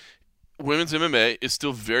women's MMA is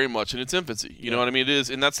still very much in its infancy. You know what I mean? It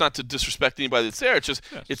is, and that's not to disrespect anybody that's there. It's just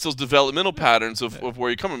it's those developmental patterns of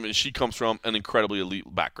where you come from. And she comes from an incredibly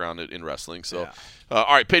elite background in wrestling. So, all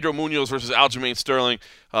right, Pedro Munoz versus Aljamain Sterling.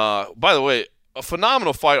 By the way, a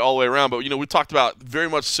phenomenal fight all the way around, but we talked about very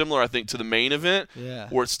much similar, I think, to the main event,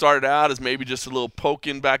 where it started out as maybe just a little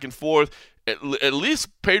poking back and forth. At least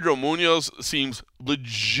Pedro Munoz seems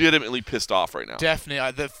legitimately pissed off right now.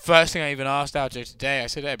 Definitely. The first thing I even asked Aljo today, I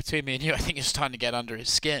said, hey, between me and you, I think it's starting to get under his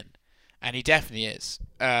skin. And he definitely is.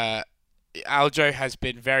 Aljo has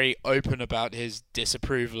been very open about his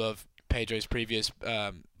disapproval of Pedro's previous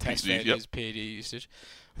test failures, PED usage.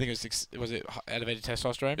 I think was it elevated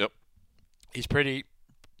testosterone? Yep. He's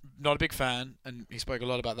not a big fan, and he spoke a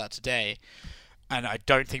lot about that today. And I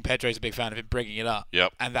don't think Pedro's a big fan of him bringing it up.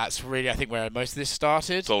 Yep. And that's really, I think, where most of this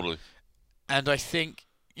started. Totally. And I think,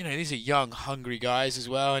 these are young, hungry guys as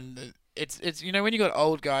well. And it's when you got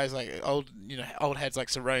old guys like old heads like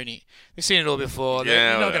Cerrone, they've seen it all before.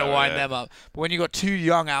 Yeah, You're not going to wind them up. But when you got two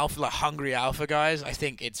young hungry alpha guys, I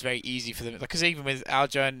think it's very easy for them. Because even with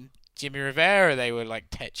Aljo and Jimmy Rivera, they were like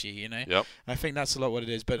tetchy, Yep. I think that's a lot what it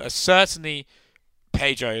is. But certainly,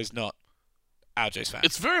 Pedro is not Aljo's fan.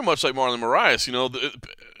 It's very much like Marlon Moraes.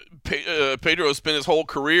 Pedro has spent his whole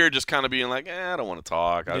career just kind of being like, I don't want to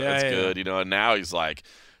talk. That's good, And now he's like,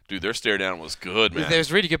 dude, their stare down was good, man. It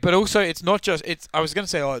was really good, but also it's not just I was going to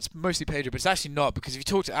say, it's mostly Pedro, but it's actually not, because if you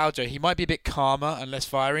talk to Aljo, he might be a bit calmer and less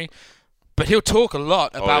fiery, but he'll talk a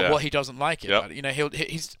lot about what he doesn't like. Yep.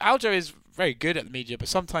 Aljo is very good at the media, but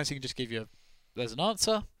sometimes he can just give you there's an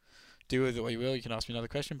answer. Do with it what you will. You can ask me another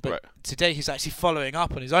question. But today he's actually following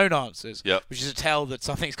up on his own answers, which is a tell that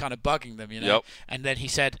something's kind of bugging them, Yep. And then he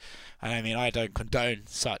said, and I mean, I don't condone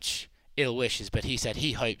such ill wishes, but he said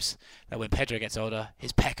he hopes that when Pedro gets older,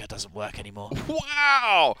 his pecker doesn't work anymore.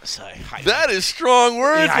 Wow! So that is strong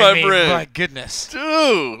words, my friend. My goodness,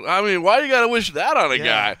 dude. I mean, why you gotta wish that on a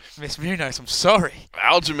guy? Miss Munoz, I'm sorry.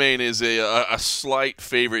 Aljamain is a slight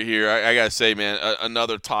favorite here. I gotta say, man,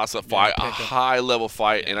 another toss-up fight, a high-level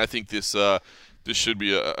fight, and I think this should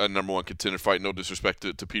be a number one contender fight. No disrespect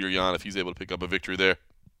to Peter Yan if he's able to pick up a victory there.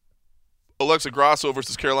 Alexa Grasso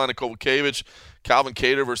versus Carolina Kovacevic, Calvin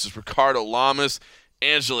Kattar versus Ricardo Lamas,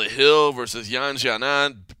 Angela Hill versus Yan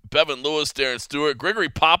Xiaonan, Bevan Lewis, Darren Stewart, Gregory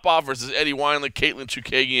Popoff versus Eddie Wineland, Caitlin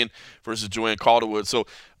Chukagian versus Joanne Calderwood. So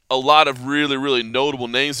a lot of really, really notable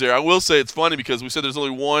names there. I will say it's funny because we said there's only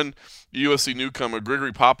one UFC newcomer.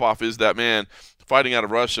 Gregory Popoff is that man fighting out of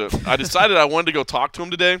Russia. I decided I wanted to go talk to him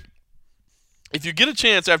today. If you get a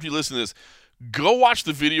chance after you listen to this, go watch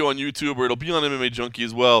the video on YouTube, or it'll be on MMA Junkie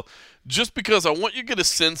as well, just because I want you to get a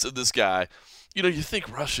sense of this guy. You think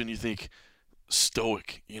Russian, you think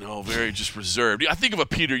stoic, very just reserved. I think of a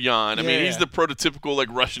Peter Yan. I mean, he's the prototypical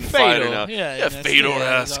Russian fighter now.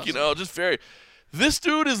 Fedor-esque, just very. This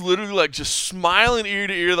dude is literally just smiling ear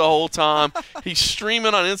to ear the whole time. He's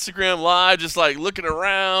streaming on Instagram Live, just looking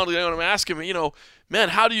around. I'm asking him, man,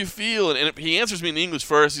 how do you feel? And he answers me in English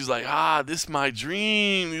first. He's like, this is my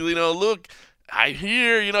dream. Look, I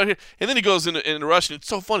hear, and then he goes into Russian. It's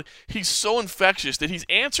so funny. He's so infectious that he's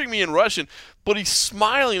answering me in Russian, but he's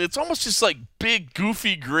smiling. It's almost just big,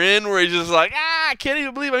 goofy grin where he's just I can't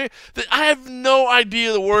even believe I have no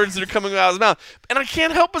idea the words that are coming out of his mouth, and I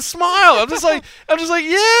can't help but smile. I'm just like,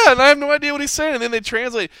 yeah, and I have no idea what he's saying, and then they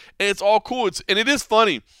translate, and it's all cool. And it is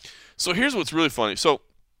funny. So here's what's really funny. So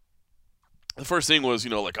the first thing was,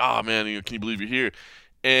 man, can you believe you're here?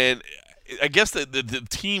 And I guess the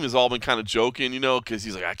team has all been kind of joking, because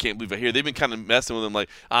he's like, I can't believe I'm here. They've been kind of messing with him,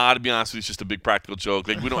 to be honest with you, it's just a big practical joke.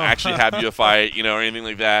 We don't actually have you a fight, or anything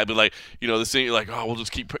like that. But this thing, we'll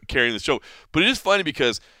just keep carrying this joke. But it is funny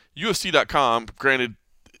because UFC.com, granted,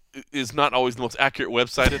 is not always the most accurate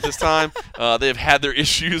website at this time. They have had their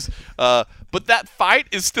issues. But that fight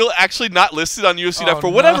is still actually not listed on UFC.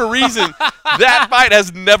 For whatever reason, that fight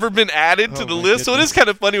has never been added to the list. Goodness. So it is kind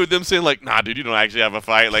of funny with them saying, nah, dude, you don't actually have a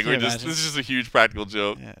fight. This is just a huge practical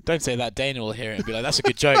joke. Yeah. Don't say that. Dana will hear it and be like, that's a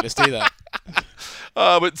good joke. Let's do that.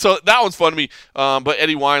 But so that one's fun to me. But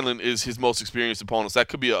Eddie Wineland is his most experienced opponent. So that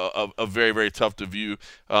could be a very, very tough to view.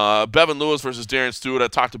 Bevan Lewis versus Darren Stewart. I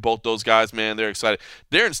talked to both those guys, man. They're excited.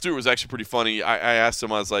 Darren Stewart was actually pretty funny. I asked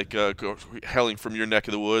him, I was like, hailing from your neck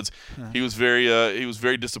of the woods. He was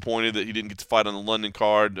very disappointed that he didn't get to fight on the London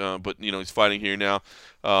card. But he's fighting here now.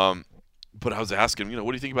 But I was asking him,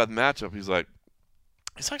 what do you think about the matchup? He's like,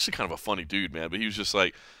 he's actually kind of a funny dude, man. But he was just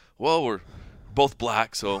like, well, we're both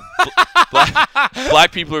black, so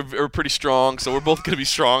black people are pretty strong, so we're both going to be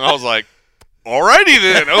strong. I was like, alrighty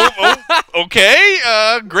then. Okay.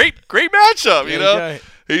 Great matchup,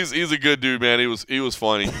 He's a good dude, man. He was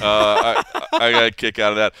funny. I got a kick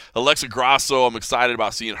out of that. Alexa Grasso, I'm excited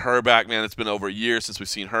about seeing her back, man. It's been over a year since we've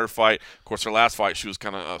seen her fight. Of course, her last fight, she was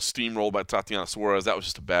kind of steamrolled by Tatiana Suarez. That was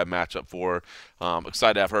just a bad matchup for her.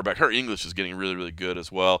 Excited to have her back. Her English is getting really, really good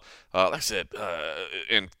as well. Like I said,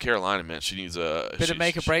 and Carolina, man, she needs a bit of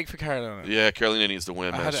make or break for Carolina. Yeah, Carolina needs to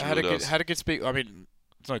win, man. Had a good speak. I mean,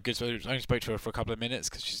 it's not good. I only spoke to her for a couple of minutes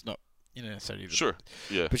because she's not. Necessarily. Sure.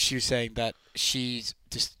 Yeah. But she was saying that she's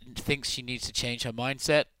just thinks she needs to change her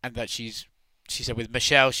mindset, and that she said with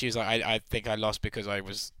Michelle, she was like, I think I lost because I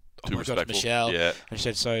was too respectful. Michelle. Yeah. And she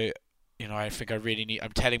said, so I think I really need.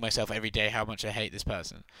 I'm telling myself every day how much I hate this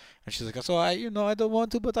person. And she's like, so I don't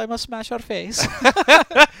want to, but I must smash her face. So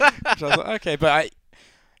I was like, okay, but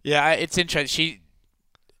it's interesting.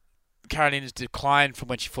 Carolina's decline from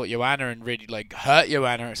when she fought Joanna and really like hurt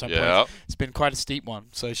Joanna at some point. It's been quite a steep one.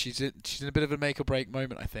 So she's in a bit of a make or break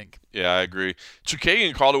moment, I think. Yeah, I agree. Chukagian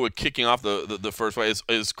and Calderwood kicking off the first fight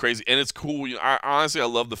is crazy, and it's cool. Honestly, I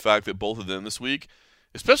love the fact that both of them this week,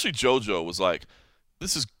 especially JoJo, was like,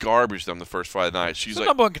 "This is garbage." Them the first fight of the night. She's like,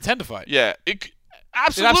 number one contender fight. Yeah, it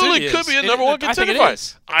absolutely could be a number one contender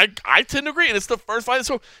fight. I tend to agree, and it's the first fight.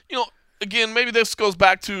 So again, maybe this goes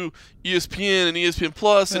back to ESPN and ESPN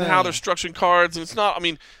Plus and how they're structuring cards. And it's not, I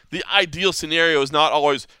mean, the ideal scenario is not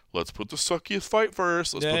always, let's put the suckiest fight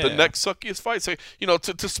first. Let's put the next suckiest fight. So,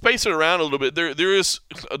 to space it around a little bit, there is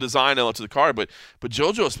a design element to the card. But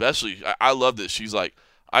JoJo especially, I love this. She's like,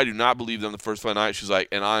 I do not believe them the first fight night. She's like,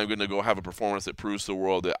 and I'm going to go have a performance that proves to the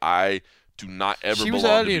world that I do not ever belong to be here. She was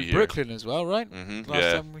early in Brooklyn as well, right? Mm-hmm.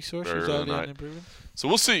 Last time we saw her, she was early in Brooklyn. So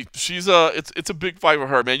we'll see. She's it's a big fight for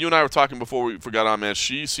her, man. You and I were talking before we forgot on, man.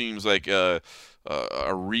 She seems like a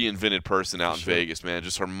reinvented person out in Vegas, man.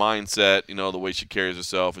 Just her mindset, the way she carries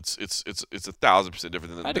herself. It's 1,000%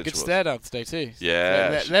 different than I had a good was. stare down today too.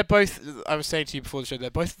 Yeah, they're both. I was saying to you before the show,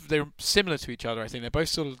 they're similar to each other. I think they're both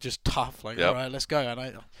sort of just tough. Like, all right, let's go. And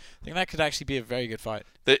I think that could actually be a very good fight.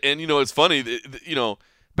 And it's funny.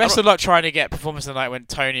 Best of luck trying to get performance of the night when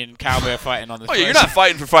Tony and Cowboy are fighting on the yeah, you're not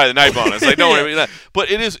fighting for fight of the night bonus. Like, don't worry about that. But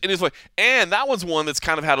it is like, and that one's one that's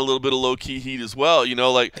kind of had a little bit of low-key heat as well.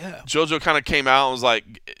 JoJo kind of came out and was like,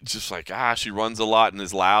 she runs a lot and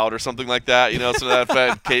is loud or something like that. So that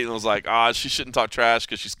effect. Caitlin was like, she shouldn't talk trash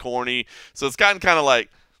because she's corny. So it's gotten kind of like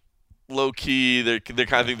low-key. They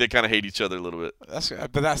kind of hate each other a little bit.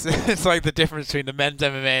 It's like the difference between the men's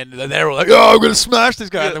MMA and they're all like, I'm going to smash this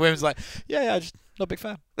guy. And the women's like, yeah, I just not a big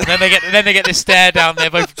fan. And then they get this stare down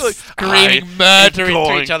there, both screaming murder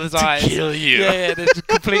into each other's eyes. Kill you. Yeah, they're just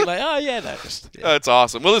complete like, That's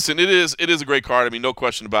awesome. Well, listen, it is a great card. I mean, no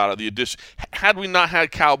question about it. The addition, had we not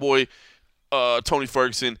had Cowboy, Tony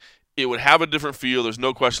Ferguson, it would have a different feel. There's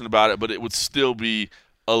no question about it, but it would still be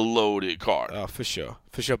a loaded card. Oh, for sure.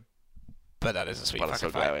 But that is a sweet fucking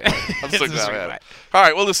fight. I'm so glad. All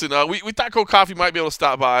right, well, listen, we thought Cold Coffee might be able to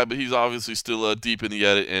stop by, but he's obviously still deep in the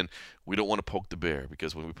edit, and we don't want to poke the bear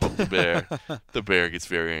because when we poke the bear, the bear gets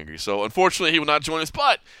very angry. So, unfortunately, he will not join us,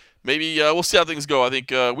 but maybe we'll see how things go. I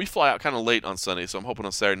think we fly out kind of late on Sunday, so I'm hoping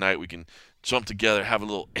on Saturday night we can jump together, have a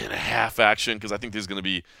little and a half action because I think there's going to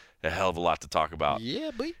be a hell of a lot to talk about. Yeah,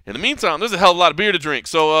 boy. In the meantime, there's a hell of a lot of beer to drink,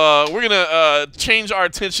 so we're going to change our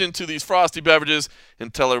attention to these frosty beverages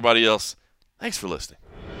and tell everybody else, thanks for listening.